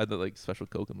Coke. I had the like special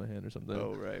Coke in my hand or something.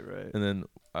 Oh right. And then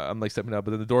I'm like stepping out,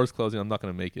 but then the door's closing. I'm not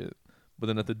gonna make it. But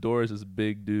then at the door is this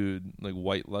big dude, like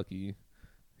white Lucky.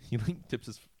 He like tips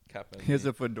his cap at He has me.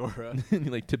 a fedora. And he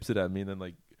like tips it at me, and then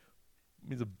like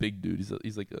he's a big dude. He's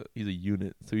a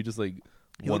unit. So he just like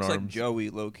He one looks like arms. Joey,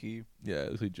 low key. Yeah, it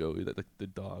looks like Joey, that like the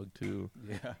dog too.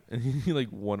 Yeah. And he like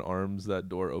one arms that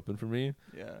door open for me,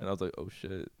 Yeah. and I was like, "Oh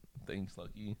shit, thanks,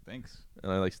 Lucky." Thanks.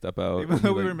 And I like step out. Even and though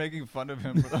he, we like, were making fun of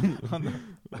him,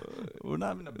 we're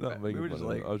not in a not bad. We making were fun just of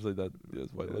like, him. I was like that. Yeah,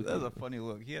 it's white that was Lucky. a funny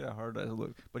look. He had a hard ass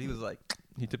look, but he was like,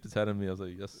 He tipped his hat at me. I was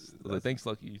like, "Yes." I was like, That's- "Thanks,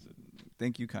 Lucky." He said,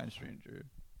 "Thank you, kind stranger."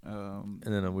 and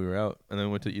then we were out, and then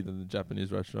we went to either the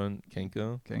Japanese restaurant,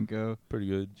 Kenko. Kenko, Pretty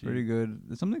good. cheap. pretty good.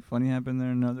 Did something funny happen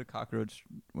there? Another cockroach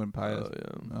went by us.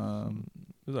 Oh yeah. Um,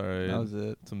 It was alright. That was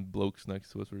it. Some blokes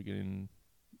next to us were getting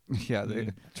Yeah, they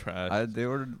trashed. they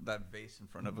ordered that vase in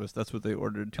front of us. That's what they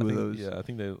ordered. Two I of think- those. Yeah, I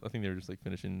think they were just like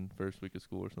finishing first week of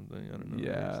school or something. I don't know. It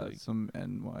was, Yeah, like, some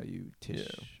NYU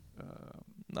Tish,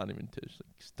 not even Tish,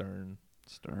 like Stern,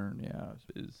 Stern. Yeah,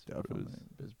 Biz, definitely Bros.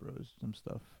 Biz Bros. Some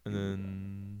stuff. And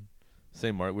then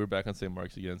St. Mark. We were back on St.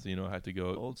 Mark's again, so I had to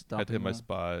go. Old Had to hit my stomping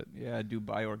spot. Yeah,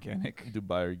 Dubai Organic.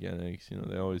 Dubai Organics.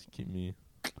 They always keep me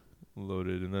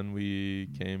loaded. And then we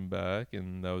came back,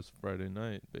 and that was Friday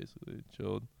night. Basically,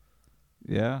 chilled.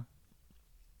 Yeah,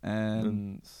 And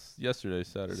and yesterday,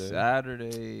 Saturday,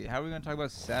 Saturday. How are we gonna talk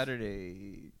about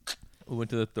Saturday? we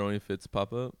went to the Throwing Fits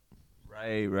pop up.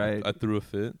 Right. I threw a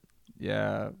fit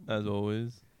Yeah. as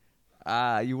always.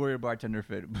 You wore your bartender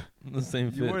fit. The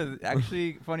same You fit. wore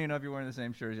actually. Funny enough, you're wearing the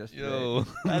same shirt as yesterday. Yo,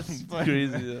 That's funny.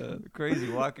 crazy. Yeah. Crazy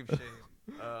walk of shame.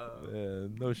 Yeah,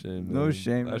 no shame. No man.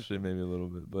 shame, no Actually, maybe a little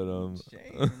bit, but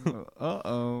Shame.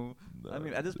 Uh-oh. I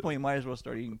mean, at this point, you might as well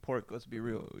start eating pork. Let's be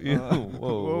real. Yeah.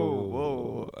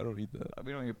 Whoa. I don't eat that.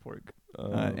 We don't eat pork.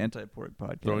 Anti-pork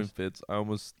Throwing podcast. fits.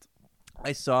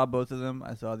 I saw both of them.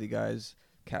 I saw the guys.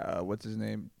 What's his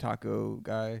name? Taco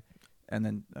guy, and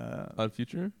then Odd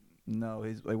Future. no,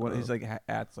 he's like one. He's like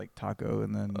at's like taco,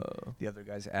 and then the other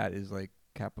guy's at is like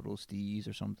capital Steez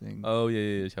or something. Oh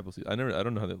yeah. Capital C. I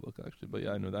don't know how they look actually, but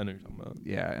yeah, I know what you're talking about.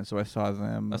 Yeah, and so I saw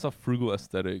them. I saw Frugal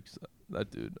Aesthetics.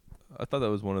 That dude. I thought that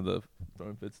was one of the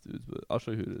Throwing Fits dudes, but I'll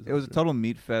show you who it is. It was a after. total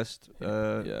meat fest.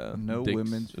 Yeah. No Dicks.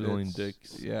 women's It was only fits.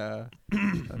 dicks. Yeah.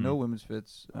 No women's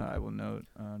fits. I will note.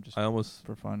 Just I almost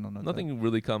for fun. I'll note nothing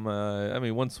really caught my eye. I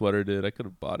mean, one sweater did. I could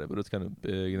have bought it, but it's kind of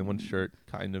big, and then one shirt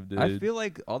kind of did. I feel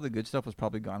like all the good stuff was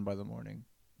probably gone by the morning.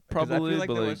 'Cause Probably, I feel like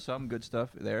but there like, was some good stuff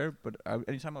there, but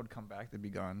anytime I would come back, they'd be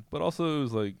gone. but also it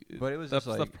was like, But it was that just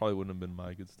stuff like, probably wouldn't have been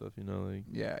my good stuff, you know? Like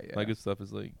yeah. my good stuff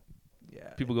is like Yeah.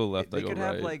 people go left, They I go could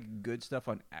right. have like good stuff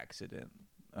on accident.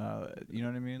 You know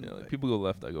what I mean? yeah, like people go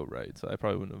left, I go right. So I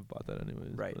probably wouldn't have bought that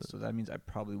anyways. Right. but- So that means I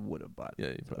probably would have bought. Yeah,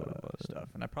 you probably would've bought it. stuff,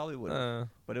 and I probably would have. Uh,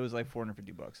 But it was like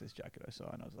 $450 this jacket I saw,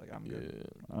 and I was like, I'm yeah, good.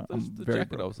 yeah. I'm The very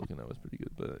jacket broke. I was looking at was pretty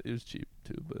good, but it was cheap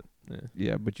too. But yeah,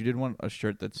 Yeah, but you did want a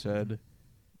shirt that said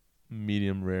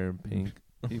medium rare and pink,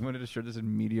 you wanted a shirt that said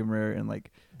medium rare and like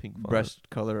pink font. breast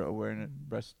color awareness,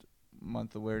 breast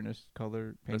month awareness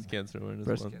color, breast cancer awareness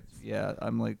breast month. cancer. Yeah,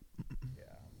 I'm like,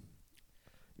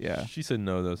 yeah, She said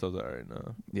no though, so I was like, all right,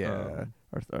 no. yeah.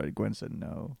 Or Gwen said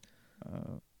no.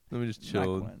 Then we just Not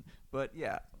chilled. Gwen. But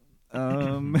yeah,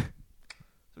 so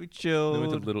we chilled. Then we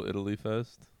went to Little Italy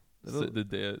Fest. Little-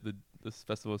 This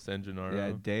festival of San Gennaro.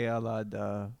 Yeah, Day alla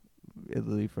da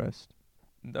Italy Fest.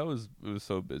 It was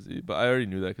so busy, but I already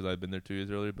knew that because I'd been there 2 years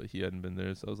earlier, but he hadn't been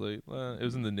there, so I was like, it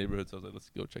was in the neighborhood, so I was like, let's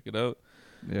go check it out.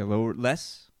 Yeah,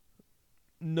 less.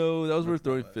 No, that was where Much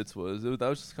Throwing less. Fits was. That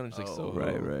was just kind of just like so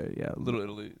right, yeah. Little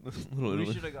Italy, Little We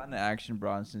Italy. should have gotten the Action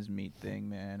Bronson's meat thing,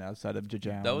 man, outside of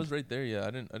Jajam. That was right there. Yeah,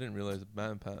 I didn't realize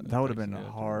Matt and Pat. That would have texted been me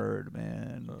after. hard,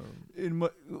 man. In my,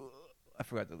 I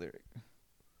forgot the lyric.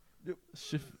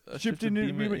 Shift in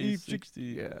in Beamer Beamer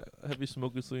E60. Yeah. Heavy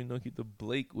smoker, so you know, keep the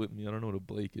Blake with me. I don't know what a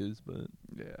Blake is, but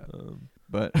Yeah,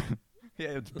 but yeah,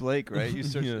 it's Blake, right? You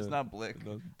search. Yeah. It's not Blick.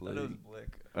 no, I Blake. know it's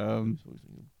Blick.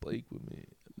 Blake with me.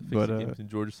 but, Fixing games in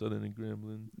Georgia Southern and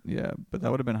Grambling. Yeah, but that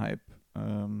would have been hype.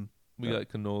 We got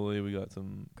cannoli. We got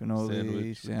some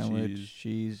Cannoli, sandwich with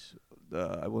cheese.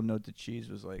 I will note the cheese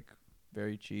was like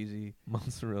very cheesy,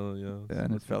 mozzarella. Yeah,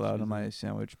 and it fell out of cheesy. my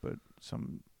sandwich, but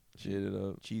some She ate it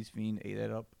up. cheese fiend ate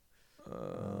it up.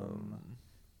 Um,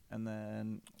 And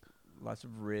then lots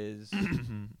of Riz.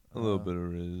 a little bit of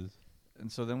Riz And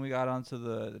so then we got onto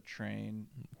the train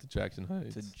to Jackson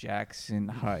Heights. to Jackson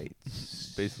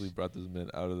Heights. Basically brought this man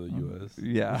out of the U.S.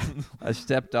 Yeah. I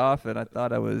stepped off and I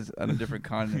thought I was on a different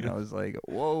continent. I was like,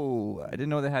 whoa, I didn't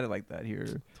know they had it like that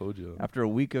here. Told you. After a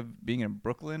week of being in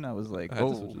Brooklyn, I was like, I had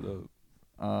to switch it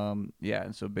oh. up. Yeah,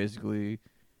 and so basically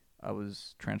I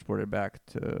was transported back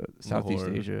to Southeast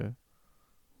Lahore. Asia.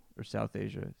 Or South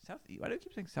Asia. Why do I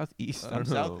keep saying Southeast? I I'm don't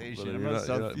know, South Asian. brother. I'm You're not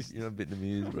Southeast. You're not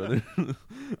Vietnamese, brother.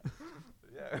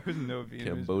 Yeah, there's no Vietnamese.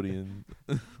 Cambodian.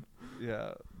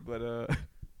 Yeah, but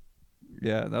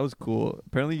yeah, that was cool.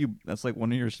 Apparently, that's like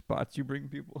one of your spots you bring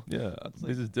people. Yeah, That's this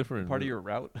like is different. Part of your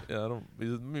route. Yeah, I don't. I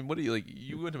mean, what do you like?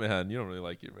 You went to Manhattan. You don't really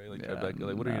like it, right? Like Tribeca.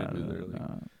 Like, what are you gonna do there? Like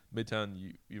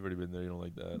Midtown. You've already been there. You don't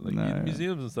like that. Like Nah, yeah.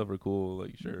 museums and stuff are cool.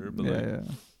 Like sure, but yeah, like yeah.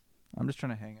 I'm just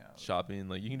trying to hang out. shopping.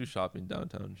 Like you can do shopping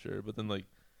downtown, sure. But then like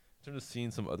in terms of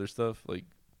seeing some other stuff, like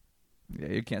Yeah,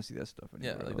 you can't see that stuff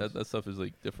yeah, anywhere like else. that stuff is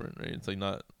like different, right? It's like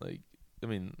not like I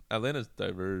mean Atlanta's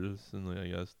diverse and like I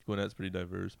guess Gwinnett's pretty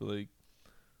diverse, but like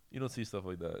you don't see stuff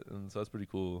like that, and so that's pretty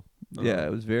cool. Yeah, it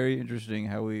was very interesting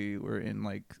how we were in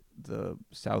like the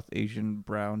South Asian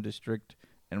brown district,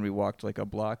 and we walked like a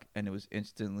block, and it was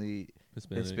instantly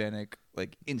Hispanic,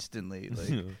 like instantly,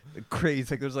 like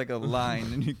crazy. Like there's like a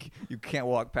line, and you can't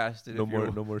walk past it. no if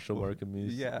you're more shawarma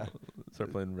meals. Yeah.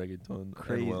 Start playing reggaeton.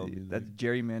 crazy. NOL music. That's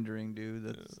gerrymandering, dude.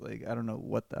 That's like I don't know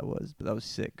what that was, but that was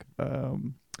sick. We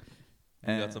And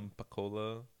got some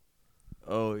Pacola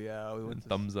oh yeah, we went and to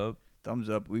thumbs up. thumbs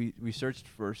up. We searched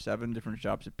for 7 different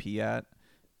shops to pee at,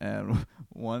 and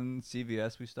one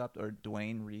CVS we stopped, or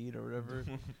Dwayne Reed or whatever.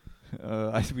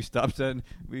 We stopped and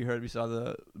we saw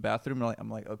the bathroom. And I'm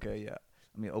like, okay, yeah.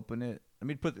 Let me open it. Let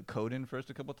me put the code in first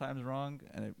a couple times wrong,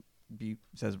 and it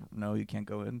says no, you can't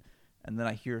go in. And then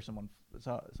I hear someone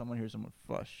hears someone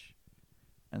flush,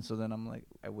 and so then I'm like,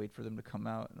 I wait for them to come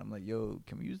out, and I'm like, yo,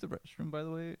 can we use the restroom by the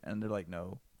way? And they're like,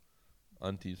 no.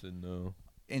 Auntie said no.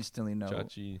 Instantly no.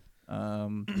 Chachi.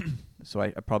 So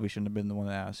I probably shouldn't have been the one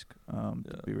to ask. To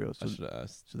Yeah, be real. I So, should have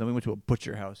asked. so then we went to a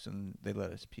butcher house and they let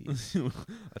us pee.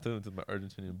 I took them to my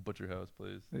Argentinian butcher house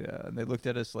place. Yeah, and they looked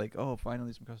at us like, "Oh,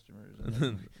 finally some customers." And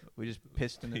then we just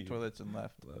pissed in the toilets and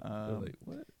left. They're like,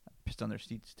 what? Pissed on their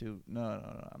seats too. No,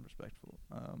 I'm respectful.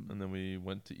 And then we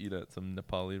went to eat at some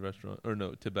Nepali restaurant, or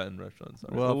no, Tibetan restaurant.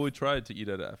 Sorry. Well, Well, we tried to eat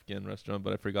at an Afghan restaurant,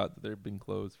 but I forgot that they've been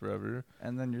closed forever.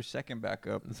 and then your second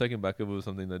backup. The second backup was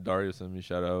something that Dario sent me.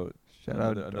 Shout out. Shout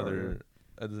out another.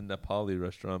 It's a Nepali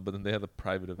restaurant, but then they had a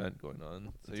private event going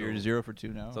on. So you're 0 for 2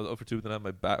 now. So I was 0 for 2. Then I have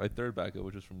my third backup,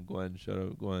 which was from Gwen. Shout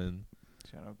out Gwen.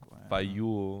 Shout out Gwen. By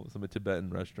Yule, some Tibetan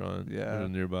restaurant. Yeah. which was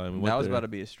nearby. And we That went was there. about to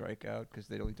be a strikeout because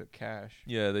they only took cash.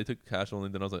 Yeah, they took cash only.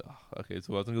 Then I was like, oh, okay,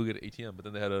 so I was gonna go get an ATM, but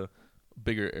then they had a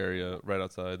bigger area right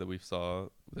outside that we saw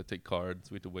that take cards.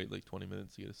 We had to wait like 20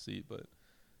 minutes to get a seat, but at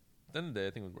the end of the day, I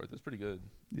think it was worth it. It's pretty good.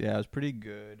 Yeah, it was pretty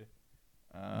good.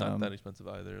 Not that expensive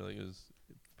either. Like it was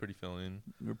pretty filling.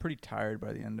 We were pretty tired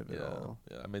by the end of it all.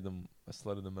 Yeah. I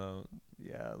sledded them out.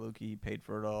 Yeah, Loki paid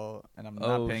for it all, and I'm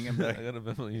not paying him back. I got a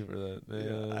penalty for that.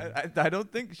 Yeah, I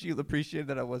don't think she appreciated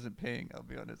that I wasn't paying. I'll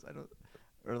be honest. I don't,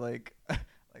 or like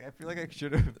I feel like I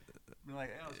should have been like,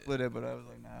 I'll split it, but I was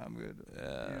like, nah, I'm good. Yeah.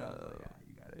 You know, I was like, yeah,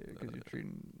 you got it because you're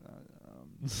treating.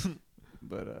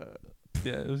 But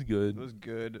Yeah, it was good. it was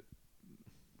good.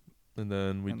 And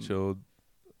then we And- chilled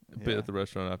a bit Yeah. at the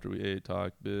restaurant after we ate,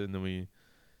 talked a bit, and then we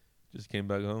just came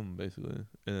back home basically.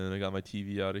 And I got my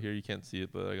TV out of here. You can't see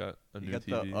it, but I got a You new got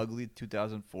TV. the ugly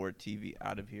 2004 TV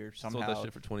out of here somehow. Sold that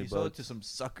shit for 20 he sold it bucks. to some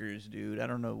suckers, dude. I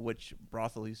don't know which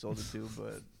brothel he sold it to,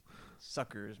 but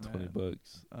suckers, man. 20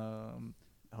 bucks.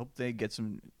 I hope they get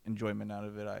some enjoyment out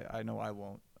of it. I know I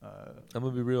won't. I'm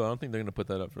gonna be real. I don't think they're gonna put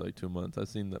that up for like 2 months. I've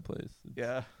seen that place.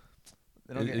 Yeah.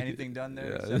 They don't It- get it- anything done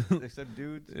there yeah. except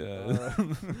dudes. Yeah.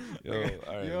 Yo, Okay.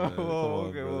 all right, Yo, man. Come on,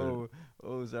 okay, brother. whoa.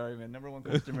 Oh, sorry, man. Number one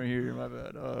customer here. My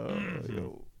bad.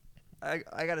 Yo.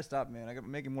 I gotta stop, man. I got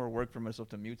making more work for myself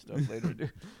to mute stuff later,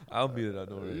 dude. I'll beat it out.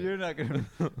 Don't worry. You're not gonna.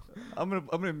 I'm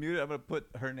gonna mute it. I'm gonna put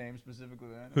her name specifically.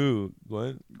 Man. Who?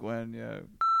 Gwen? Gwen. Yeah.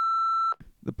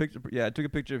 The picture. Yeah, I took a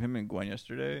picture of him and Gwen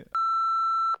yesterday.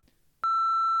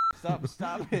 Stop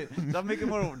it. Stop making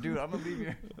more, dude. I'm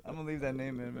gonna leave that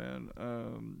name in,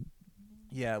 man.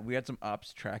 Yeah, we had some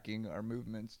ops tracking our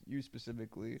movements. You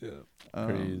specifically. Yeah.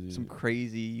 Crazy. Some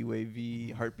crazy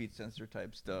UAV heartbeat sensor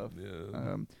type stuff.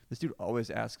 Yeah. This dude always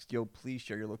asks, "Yo, please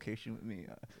share your location with me,"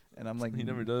 and I'm like, He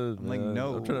never does. I'm like, man.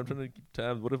 no. I'm trying to keep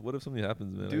tabs. What if something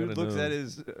happens, man? I Dude gotta looks know. at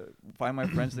his Find My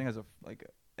Friends thing as a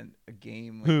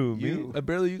game. Like, Who? you. Me?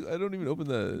 I don't even open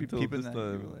that Be until peeping this that,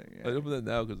 time. you're like, I yeah. open that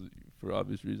now because for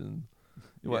obvious reasons.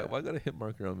 Why? Yeah. Why got a hit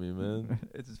marker on me, man?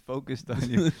 It's just focused on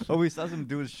you. Oh, we saw some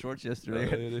dudes shorts I yesterday.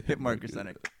 had a Hit markers on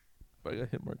it. Why got a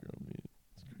hit marker on me?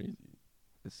 It's crazy.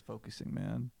 It's focusing,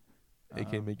 man.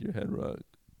 AK make your head rock.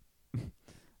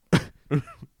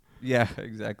 Yeah,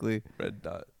 exactly. Red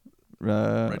dot.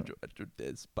 Uh, At your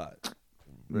dead spot.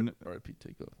 Red n- RP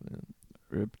takeoff, man.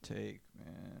 Rip take,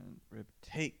 man. Rip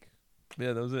take.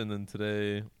 Yeah, that was it. And then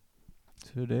today,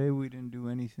 Today we didn't do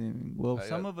anything. Well, I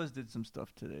some got- of us did some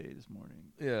stuff today this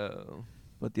morning, yeah,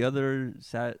 but the other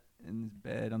sat in his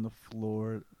bed on the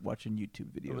floor watching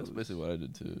YouTube videos. that's basically what I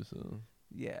did too. So,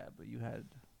 Yeah, but you had,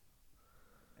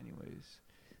 anyways,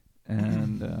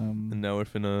 and and now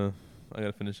I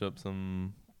gotta finish up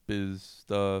some biz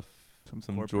stuff, some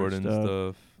corporate Jordan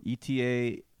stuff.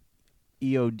 ETA,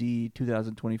 EOD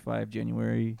 2025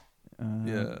 January.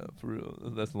 Yeah, for real.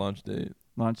 That's launch date.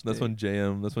 Launch. That's date. when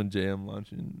JM. That's when JM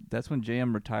launching. That's when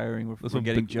JM retiring. We're That's we're when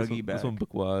getting Buk- that's Juggy when- back. That's when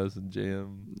Bukwas and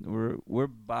JM. We're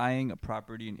buying a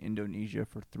property in Indonesia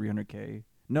for 300K.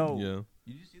 No. Yeah.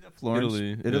 Did you see that Florence,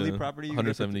 Italy yeah. property? you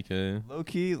get for 170K. Low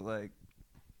key, like,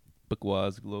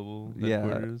 Bukwas Global yeah.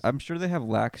 headquarters. I'm sure they have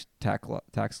lax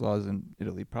tax laws in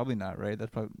Italy. Probably not, right? That's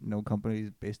probably no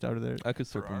companies based out of there. I could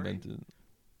Ferrari? circumvent it.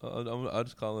 I'll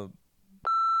just call him.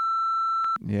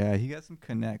 Yeah, he got some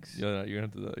connects. Yeah, you're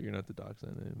gonna have to dox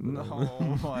that name. No,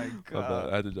 but- my My bad.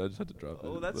 God. I just had to drop it.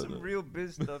 Oh, that's but, some real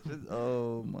biz stuff.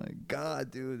 Oh my God,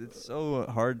 dude, it's so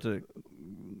hard to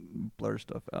blur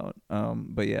stuff out.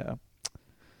 But yeah.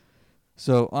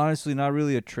 So honestly, not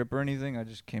really a trip or anything. I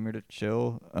just came here to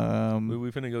chill. we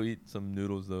finna go eat some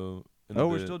noodles though. in a Oh,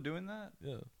 we're bit. still doing that?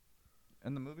 Yeah,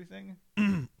 And the movie thing?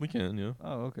 we can. Yeah,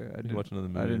 Oh, okay. we can watch another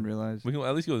movie. I didn't realize. We can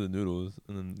at least go to the noodles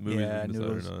and then movies. Yeah, we can decide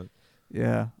noodles. or not.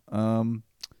 Yeah. Mhm.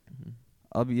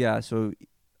 I'll be so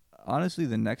honestly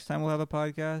the next time we'll have a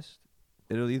podcast,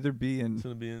 it'll either be It's in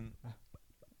gonna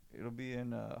be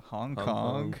in Hong Hong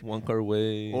Kong, Wong Kar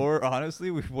Wai. or honestly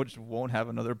we just won't have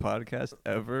another podcast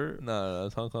ever. Nah,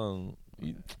 it's Hong Kong.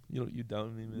 You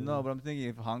down me, man. No, but I'm thinking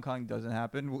if Hong Kong doesn't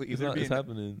happen, we'll either it's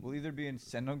happening. We'll either be in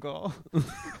Senegal.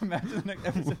 Imagine the next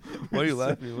episode. Why are you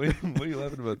laughing? Why are you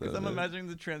laughing about that? Because I'm man? imagining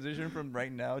the transition from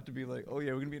right now to be like, oh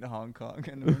yeah, we're gonna be in Hong Kong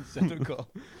and we're in Senegal.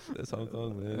 That's Hong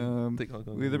Kong, man. Take Hong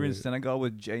Kong. We'll either be in away. Senegal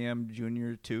with JM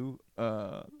Junior 2,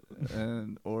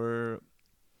 and or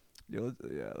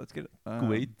let's get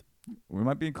Kuwait. We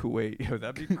might be in Kuwait. Yo,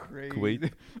 that'd be crazy.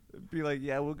 Kuwait. Be like,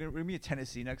 yeah, we're gonna be in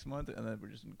Tennessee next month, and then we're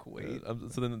just in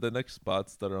Kuwait. So then the next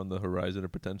spots that are on the horizon are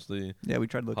potentially Yeah, we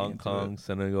tried looking Hong into Kong,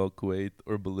 Senegal, Kuwait,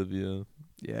 or Bolivia. it.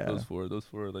 Yeah, Those four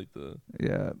are like the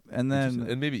yeah, and then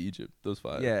and maybe Egypt. Those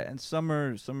 5. yeah, and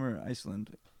summer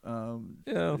Iceland.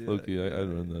 Yeah, Loki. I'd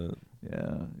run that.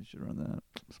 Yeah, you should run that.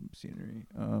 Some scenery.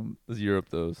 It's Europe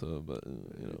though, so but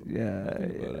Yeah,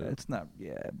 think about it. it's not.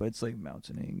 Yeah, but it's like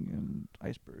mountaining and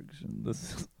icebergs and.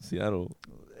 That's Seattle.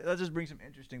 Let's just bring some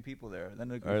interesting people there.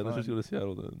 Then it'll be All right, let's fun. just go to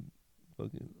Seattle then.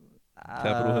 Fucking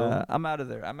Capitol Hill? I'm out of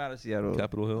there. I'm out of Seattle.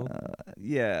 Capitol Hill.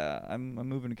 Yeah, I'm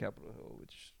moving to Capitol Hill,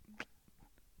 which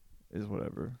is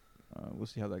whatever. We'll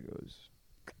see how that goes.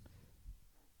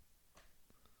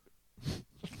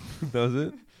 That was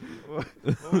it.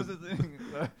 What was the thing?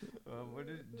 What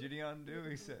did Gideon do?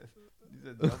 He said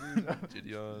W.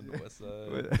 Gideon, West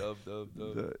Side, What?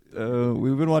 dub.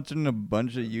 We've been watching a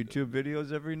bunch of YouTube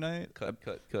videos every night. Cut.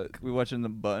 We're watching the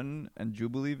Button and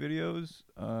Jubilee videos,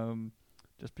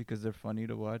 just because they're funny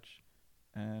to watch.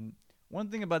 And one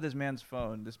thing about this man's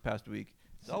phone this past week,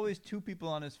 there's always 2 people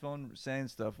on his phone saying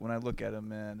stuff when I look at him,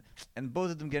 man. And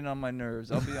both of them getting on my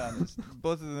nerves. I'll be honest.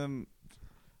 Both of them.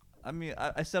 I mean,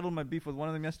 I settled my beef with one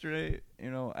of them yesterday.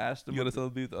 Asked him. You gotta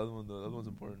celebrate the other one though. The other one's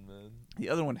important, man. The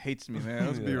other one hates me, man.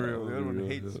 Let's be Yeah, real. The let's other be one real,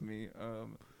 hates yeah. me.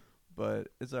 But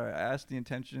it's alright. I asked the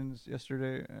intentions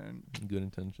yesterday, and Good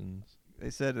intentions.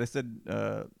 they said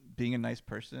being a nice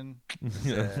person.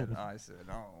 I said,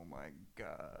 oh my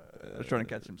god. I was trying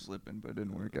to catch him slipping, but it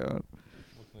didn't work out.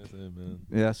 What can I say, man?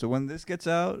 Yeah. So when this gets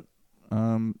out,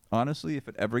 honestly, if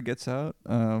it ever gets out,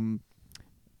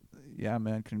 yeah,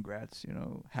 man, congrats.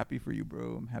 Happy for you,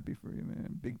 bro. I'm happy for you,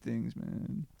 man. Big things,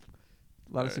 man.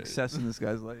 A lot of Alright. success in this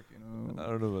guy's life, I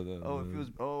don't know about that. Oh, man. it feels.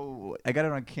 Oh, I got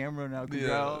it on camera now. Yeah,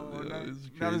 Now it's this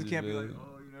crazy, can't be like, man.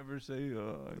 oh, you never say.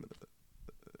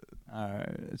 All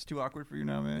right, it's too awkward for you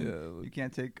now, man. Yeah, look. You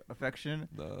can't take affection.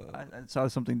 Nah. I saw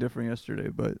something different yesterday,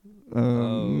 but.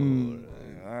 Oh,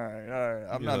 All right.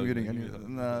 I'm You not hug muting me, you anything. hug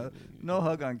me, Nah, you hug me. no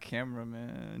hug on camera,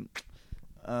 man.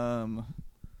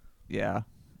 Yeah.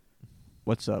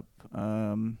 What's up?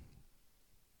 I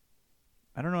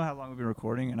don't know how long we've been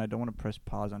recording, and I don't want to press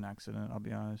pause on accident. I'll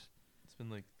be honest. It's been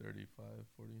like 35,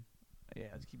 40. Yeah,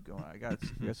 let's keep going. I got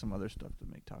some other stuff to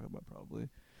talk about probably.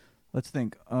 Let's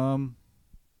think. Yeah,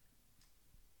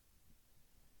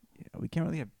 we can't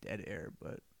really have dead air,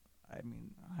 but I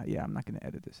mean, yeah, I'm not gonna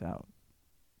edit this out.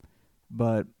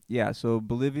 But yeah, so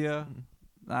Bolivia.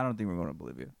 I don't think we're going to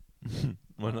Bolivia.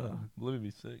 Why not? Bolivia be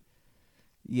sick.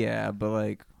 Yeah, but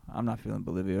like, I'm not feeling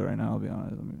Bolivia right now. I'll be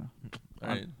honest. All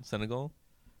right, Senegal.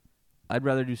 I'd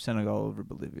rather do Senegal over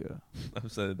Bolivia. I've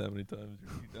said it that many times.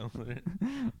 You're down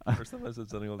there. First time I said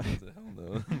Senegal, I said hell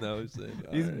no. Now he's saying.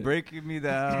 He's alright. breaking me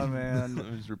down, man.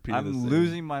 I'm just repeating. the I'm same.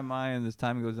 losing my mind as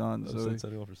time goes on. I've So, said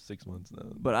Senegal for 6 months now.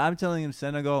 but I'm telling him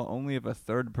Senegal only if a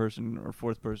third person or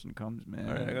fourth person comes, man.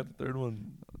 All right, I got the third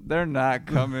one. They're not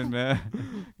coming, man.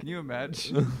 Can you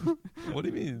imagine? What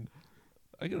do you mean?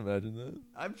 I can imagine that.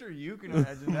 I'm sure you can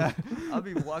imagine that. I'll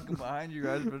be walking behind you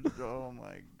guys, but oh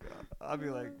my god, I'll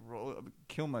be like, I'll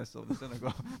kill myself in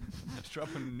Senegal, just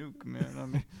dropping a nuke,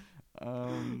 man.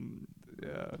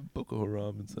 Yeah, Boko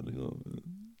Haram in Senegal.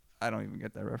 I don't even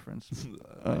get that reference.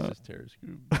 ISIS terrorist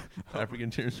group.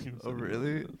 African terrorist group. Oh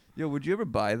really? Yo, would you ever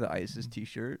buy the ISIS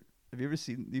T-shirt? Have you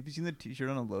seen the T-shirt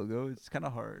on the logo? It's kind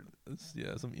of hard. It's,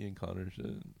 yeah, some Ian Connor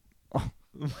shit.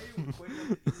 Why are you equating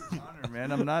that to Ian Connor,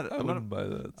 man? I'm not. I I'm not. wouldn't buy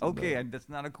that. so Okay, no. that's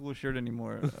not a cool shirt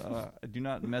anymore. I do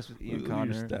not mess with Ian Look at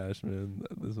your Connor. stash, man.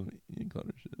 There's some Ian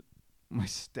Connor shit. My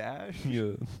stash?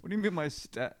 Yeah. What do you mean my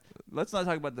stash? Let's not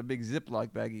talk about the big Ziploc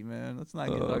baggie, man. Let's not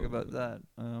talk about that.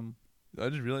 I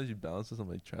just realized you balanced this on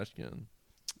my trash can.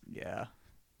 Yeah,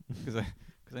 because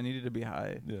I needed to be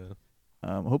high. Yeah.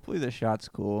 Hopefully the shot's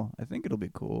cool. I think it'll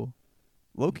be cool.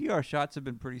 Low-key, our shots have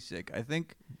been pretty sick. I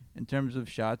think in terms of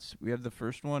shots, we have the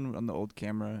first one on the old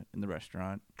camera in the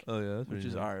restaurant, Oh yeah, that's which pretty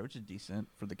is nice. alright, which is decent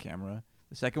for the camera.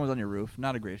 The second one's on your roof.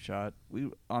 Not a great shot. We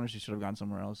honestly should have gone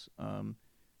somewhere else.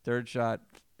 Third shot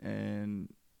in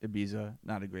Ibiza.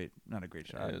 Not a great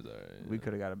shot. Yeah, it was alright. We yeah.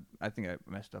 could have got I think I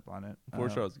messed up on it.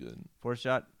 Fourth shot was good. Fourth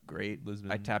shot, great.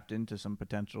 Lisbon. I tapped into some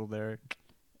potential there.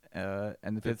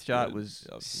 And the fifth Fifth shot good, was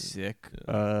obviously. sick.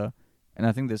 Yeah. And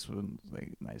I think this one's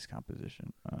like nice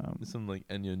composition. There's some like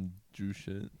Enya and Drew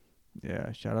shit.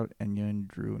 Yeah, shout out Enya and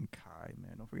Drew and Kai,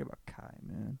 man. Don't forget about Kai,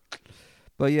 man.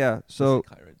 But yeah, so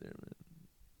Kai right there,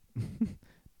 man.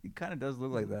 he kind of does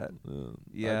look like that.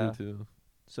 Yeah, I do too.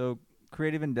 So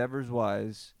creative endeavors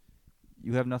wise,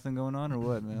 you have nothing going on or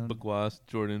what, man? Bakwas,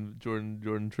 Jordan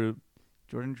Trip.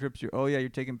 Jordan Trips, you're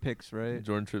taking pics, right?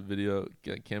 Jordan Trip video,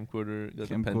 got camcorder, got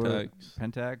the Camcorder, Pentax.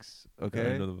 Pentax, I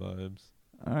okay. know the vibes.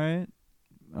 All right.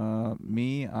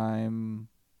 Me, I'm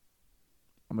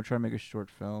gonna try to make a short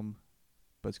film,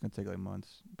 but it's gonna take like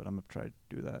months. But I'm gonna try to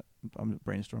do that. I'm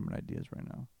brainstorming ideas right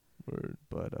now. Word.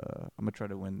 But I'm gonna try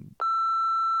to win.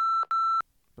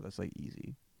 But that's like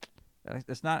easy.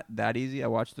 That's not that easy. I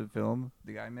watched the film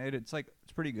the guy made. It's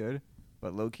pretty good,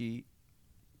 but low key,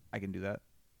 I can do that.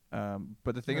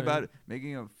 But the thing Right. about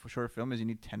making a short film is you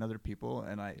need 10 other people,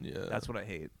 and Yeah. that's what I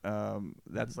hate.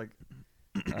 That's like,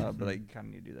 but I kind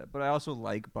of need to do that. But I also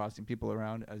like bossing people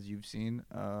around, as you've seen.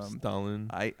 Stalin.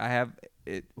 I have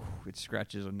it. It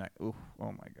scratches a neck. Oh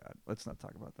my god. Let's not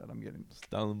talk about that. I'm getting.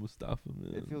 Stalin Mustafa,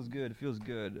 man. It feels good. It feels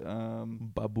good.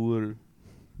 Babur.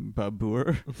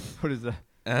 Babur. What is that?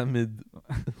 Ahmed.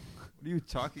 What are you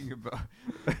talking about?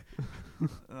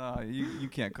 You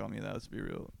can't call me that. Let's be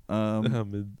real.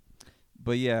 Ahmed.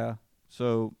 But yeah,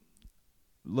 so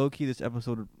low key, this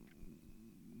episode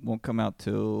won't come out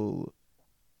till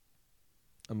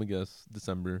I'm gonna guess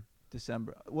December.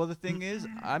 December. Well, the thing is,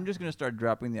 I'm just gonna start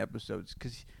dropping the episodes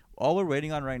because all we're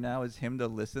waiting on right now is him to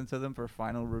listen to them for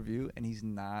final review, and he's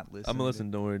not listening. I'm gonna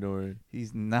listen. Don't worry.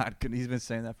 He's not gonna. He's been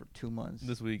saying that for 2 months.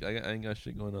 This week, I ain't got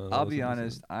shit going on. I'll be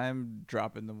honest. I'm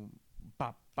dropping them.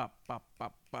 Bop bop bop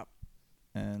bop bop.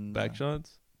 And Back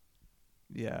shots.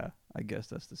 yeah, I guess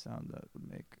that's the sound that would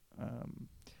make.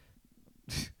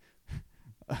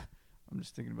 I'm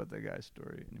just thinking about that guy's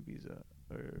story in Ibiza,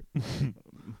 or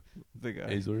the guy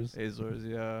Azores. Azores,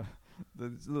 yeah.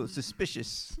 It's a little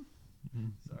suspicious.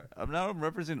 Sorry, I'm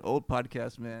referencing old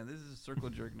podcasts, man. This is a circle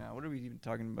jerk now. What are we even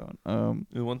talking about?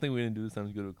 The one thing we didn't do this time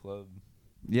is go to a club.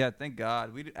 Yeah, thank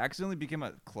God. We accidentally became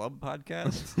a club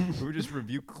podcast. Where we just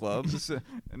review clubs,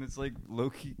 and it's like low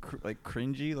key, like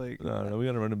cringy. Like No, we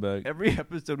gotta run it back. every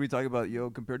episode we talk about,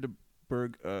 compared to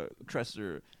Berg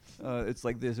Tresser, it's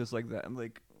like this, it's like that. I'm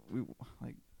like,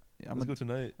 Let's go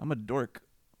tonight. I'm a dork.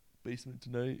 Basement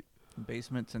tonight.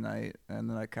 Basement tonight, and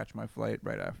then I catch my flight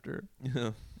right after.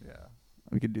 Yeah. Yeah,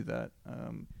 we could do that.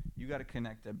 You got to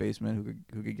connect that basement.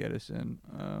 Who could get us in?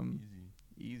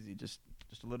 Easy, just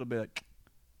a little bit.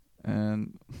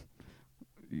 And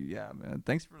yeah, man.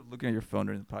 Thanks for looking at your phone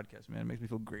during the podcast, man. It makes me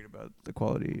feel great about the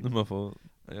quality. It's my fault.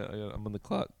 I'm on the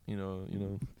clock. You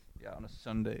know. Yeah, on a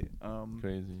Sunday.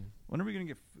 Crazy. When are we gonna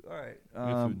get? All right. We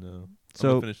get food now. So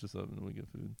I'm gonna finish this up and then we get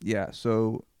food. yeah.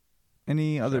 So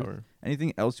Shower.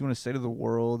 anything else you want to say to the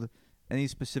world? Any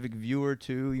specific viewer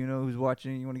too? Who's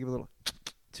watching? You want to give a little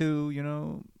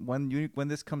to? When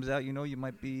this comes out, you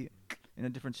might be in a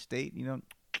different state.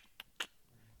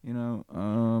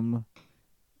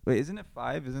 Wait, isn't it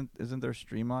 5? Isn't there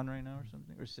stream on right now or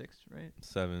something, or 6? Right?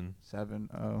 7. 7.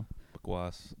 Oh,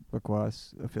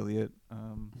 Bakwas. affiliate.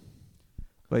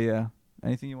 But yeah,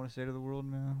 anything you want to say to the world,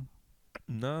 man?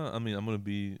 Nah, I mean I'm gonna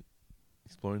be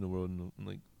exploring the world in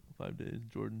like 5 days.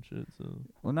 Jordan shit. So.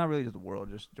 Well, not really just the world,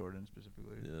 just Jordan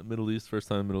specifically. Yeah, Middle East. First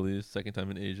time in Middle East. Second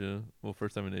time in Asia. Well,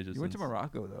 first time in Asia. You went to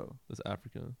Morocco though. That's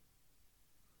Africa.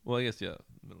 Well, I guess yeah,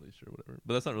 Middle East or whatever.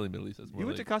 But that's not really Middle East. That's more You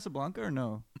went to like Casablanca or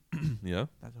no? yeah,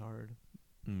 That's hard.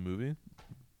 movie.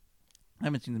 I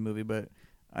haven't seen the movie, but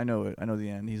I know it. I know the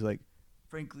end. He's like,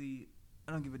 frankly,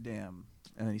 I don't give a damn.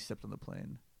 And then he stepped on the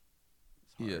plane.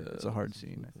 It's hard. Yeah, It's a hard that's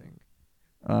scene, I something.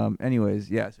 think. Anyways,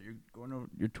 yeah, so you're going over,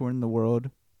 you're touring the world.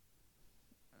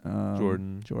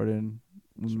 Jordan.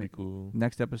 We'll Should be make- cool.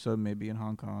 Next episode maybe in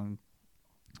Hong Kong.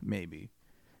 Maybe.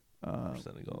 Or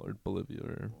Senegal or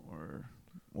Bolivia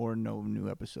Or no new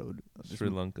episode. or Sri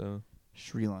Lanka.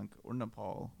 Sri Lanka or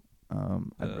Nepal.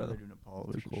 I'd rather do Nepal.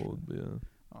 Too versus Sri- cold, but yeah.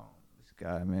 Oh, this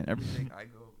guy, man. Everything I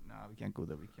go, nah, we can't go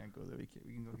there. We can go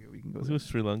here. We can go Let's there. go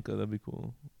Sri Lanka. That'd be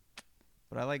cool.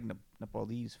 But I like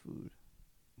Nepalese food.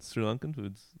 Sri Lankan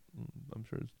foods. I'm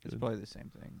sure it's It's good. probably the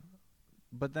same thing.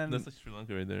 But then That's like Sri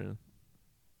Lanka right there.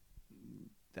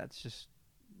 that's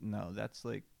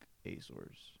like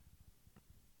Azores.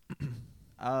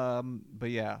 But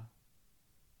yeah,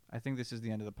 I think this is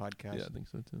the end of the podcast. Yeah, I think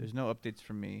so too. There's no updates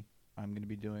from me. I'm gonna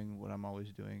be doing what I'm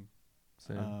always doing.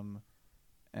 Same.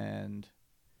 And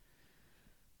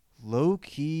low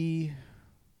key,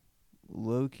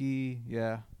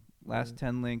 yeah. Last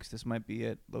 10 links. This might be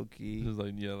it, low This key. is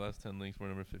like last 10 links. We're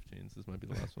number 15. So this might be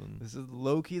the last one. This is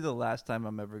low key the last time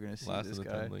I'm ever gonna see Last this of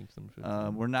the guy. 10 links. Number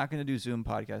 15. We're not gonna do Zoom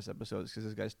podcast episodes because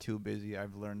this guy's too busy.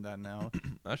 I've learned that now.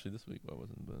 Actually, this week I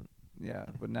wasn't, but Yeah,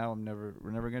 but now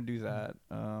we're never gonna do that.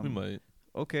 we might.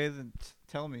 Okay, then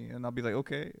tell me, and I'll be like,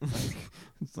 okay.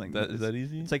 It's like Is that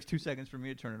easy? It's like 2 seconds for me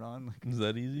to turn it on. Like, Is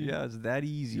that easy? yeah, it's that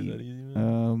easy. Is that easy,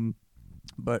 man?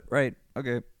 But right,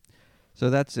 okay. So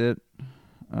that's it.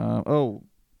 Oh,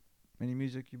 any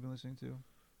music you've been listening to?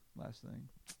 Last thing.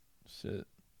 Shit.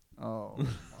 Oh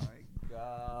my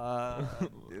god,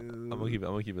 dude. I'm gonna keep it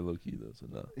low key though. So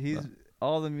no. He's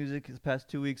all the music the past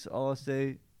 2 weeks. All I'll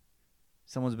say,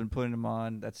 someone's been putting him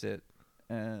on. That's it.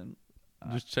 And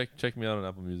Just check me out on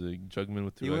Apple Music. Jugman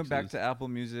with 2 he went back X's. to Apple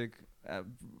Music.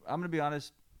 I'm gonna be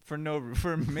honest, for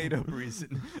a made up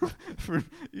reason.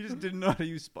 You just didn't know how to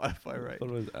use Spotify right Thought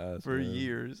it was ass, for man.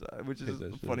 years, which Hate is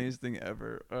that the shit. funniest thing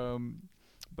ever.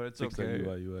 But it's Fix that okay.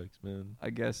 UI UX, man. I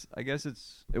guess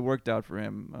it worked out for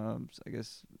him. So I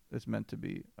guess it's meant to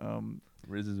be.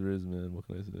 Riz is Riz, man. What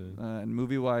can I say? And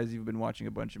movie wise, you've been watching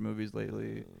a bunch of movies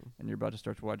lately, and you're about to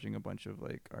start watching a bunch of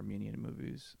like Armenian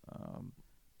movies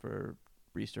for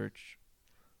research,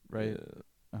 right?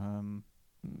 Yeah,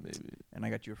 maybe. And I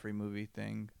got you a free movie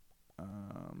thing,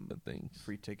 Thanks.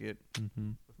 free ticket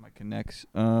Mm-hmm. with my connects.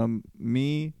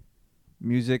 Me,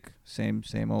 music, same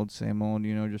old.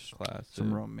 You know, just Classic.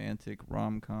 some romantic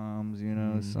rom-coms. You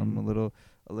know, some Mhm.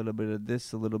 a little bit of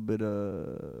this, a little bit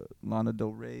of Lana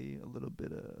Del Rey, a little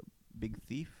bit of Big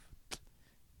Thief.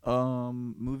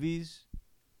 Movies.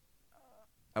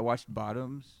 I watched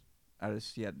Bottoms at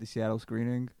the Seattle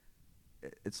screening.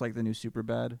 It's like the new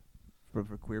Superbad for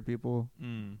queer people.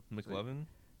 McLovin.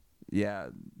 Yeah,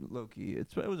 low key. It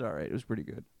was alright. It was pretty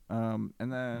good. And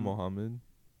then Mohammed.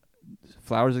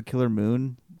 Flowers of Killer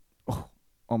Moon.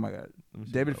 Oh my god. Let me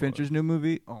see David what I Fincher's watched. new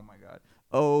movie. Oh my god.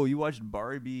 Oh, you watched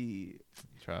Barbie.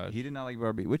 Trash. He did not like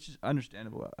Barbie, which is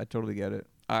understandable. I totally get it.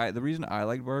 The reason I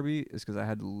liked Barbie is because I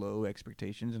had low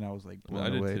expectations and I was like I mean, blown I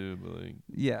did away. too, but like,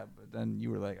 Yeah, but then you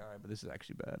were like, all right, but this is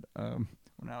actually bad.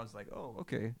 When I was like, oh,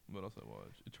 okay. what else I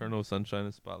watched? Eternal Sunshine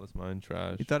of Spotless Mind.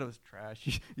 Trash. You thought it was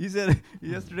trash. You said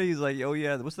yesterday, he's like, oh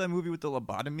yeah, what's that movie with the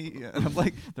lobotomy? And I'm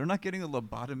like, they're not getting a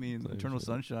lobotomy in Same Eternal shit.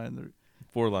 Sunshine. They're,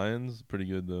 Four Lions. Pretty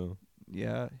good though.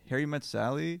 yeah, Harry Met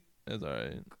Sally. That's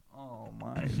alright. Oh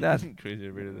my, that's Crazy. I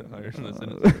rated it higher than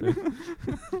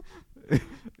that.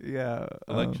 yeah.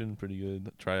 Election. Pretty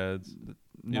good. Triads.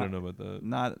 You don't know about that.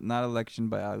 Not Election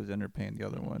by Alexander Payne. The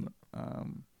other one.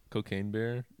 Cocaine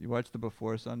Bear. You watched the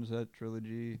Before Sunset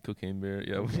trilogy. Cocaine Bear.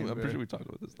 Yeah, Cocaine I'm Bear. pretty sure we talked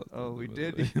about this last time. Oh, we by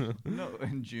did. the way. No,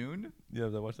 in June. Yeah,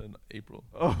 I watched that in April.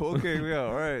 Oh, okay, yeah,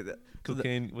 all right. So the-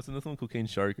 Cocaine. What's another one? Cocaine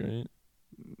Shark, right?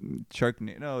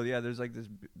 Sharknado. No, yeah, there's like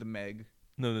the Meg.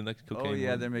 No, the next cocaine. Oh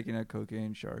yeah, one. they're making a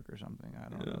cocaine shark or something. I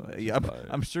don't Yeah, know. it's Yeah, fire.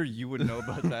 I'm sure you would know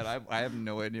about that. I have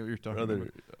no idea what you're talking Brother,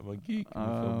 about. I'm a geek. I'm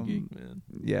a film geek, man.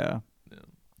 Yeah. Yeah.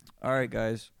 All right,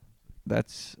 guys.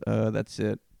 That's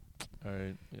it. All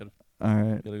right, All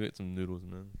right. gotta get some noodles,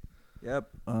 man.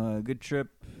 Yep. Good trip.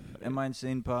 Am I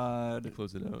Insane Pod?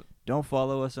 Close it out. Don't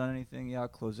follow us on anything. Yeah, I'll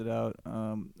close it out.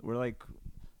 We're like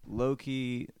low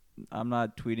key. I'm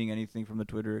not tweeting anything from the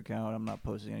Twitter account. I'm not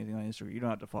posting anything on Instagram. You don't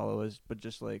have to follow us, but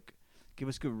just like give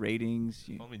us good ratings.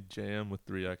 Call me JM with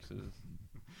 3 X's.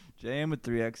 JM with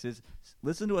 3 X's.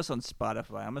 Listen to us on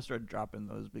Spotify. I'm gonna start dropping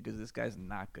those because this guy's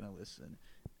not gonna listen.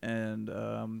 And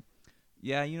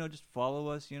yeah, you know, just follow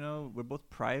us. You know, we're both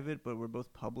private, but we're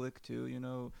both public too. You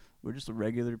know, we're just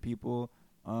regular people.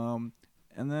 And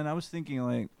then I was thinking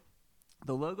like,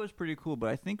 the logo's pretty cool, but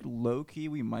I think low key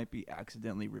we might be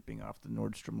accidentally ripping off the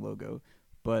Nordstrom logo.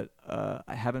 But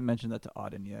I haven't mentioned that to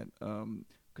Auden yet.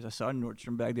 Because I saw a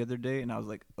Nordstrom bag the other day, and I was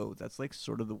like, "Oh, that's like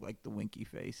sort of the winky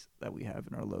face that we have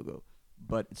in our logo."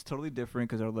 But it's totally different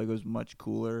because our logo is much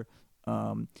cooler.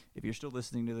 If you're still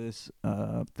listening to this,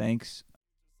 thanks.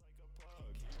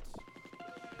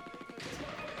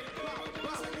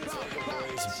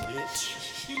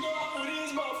 Bitch. You know how it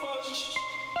is, motherfuckers.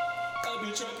 I've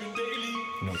been trapping daily.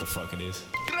 You know what the fuck it is?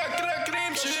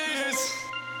 Cream cheese.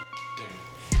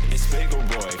 It's Bagel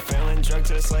Boy, failing drug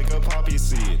tests like a poppy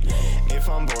seed. If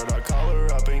I'm bored, I'll call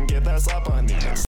her up and get that slap on me.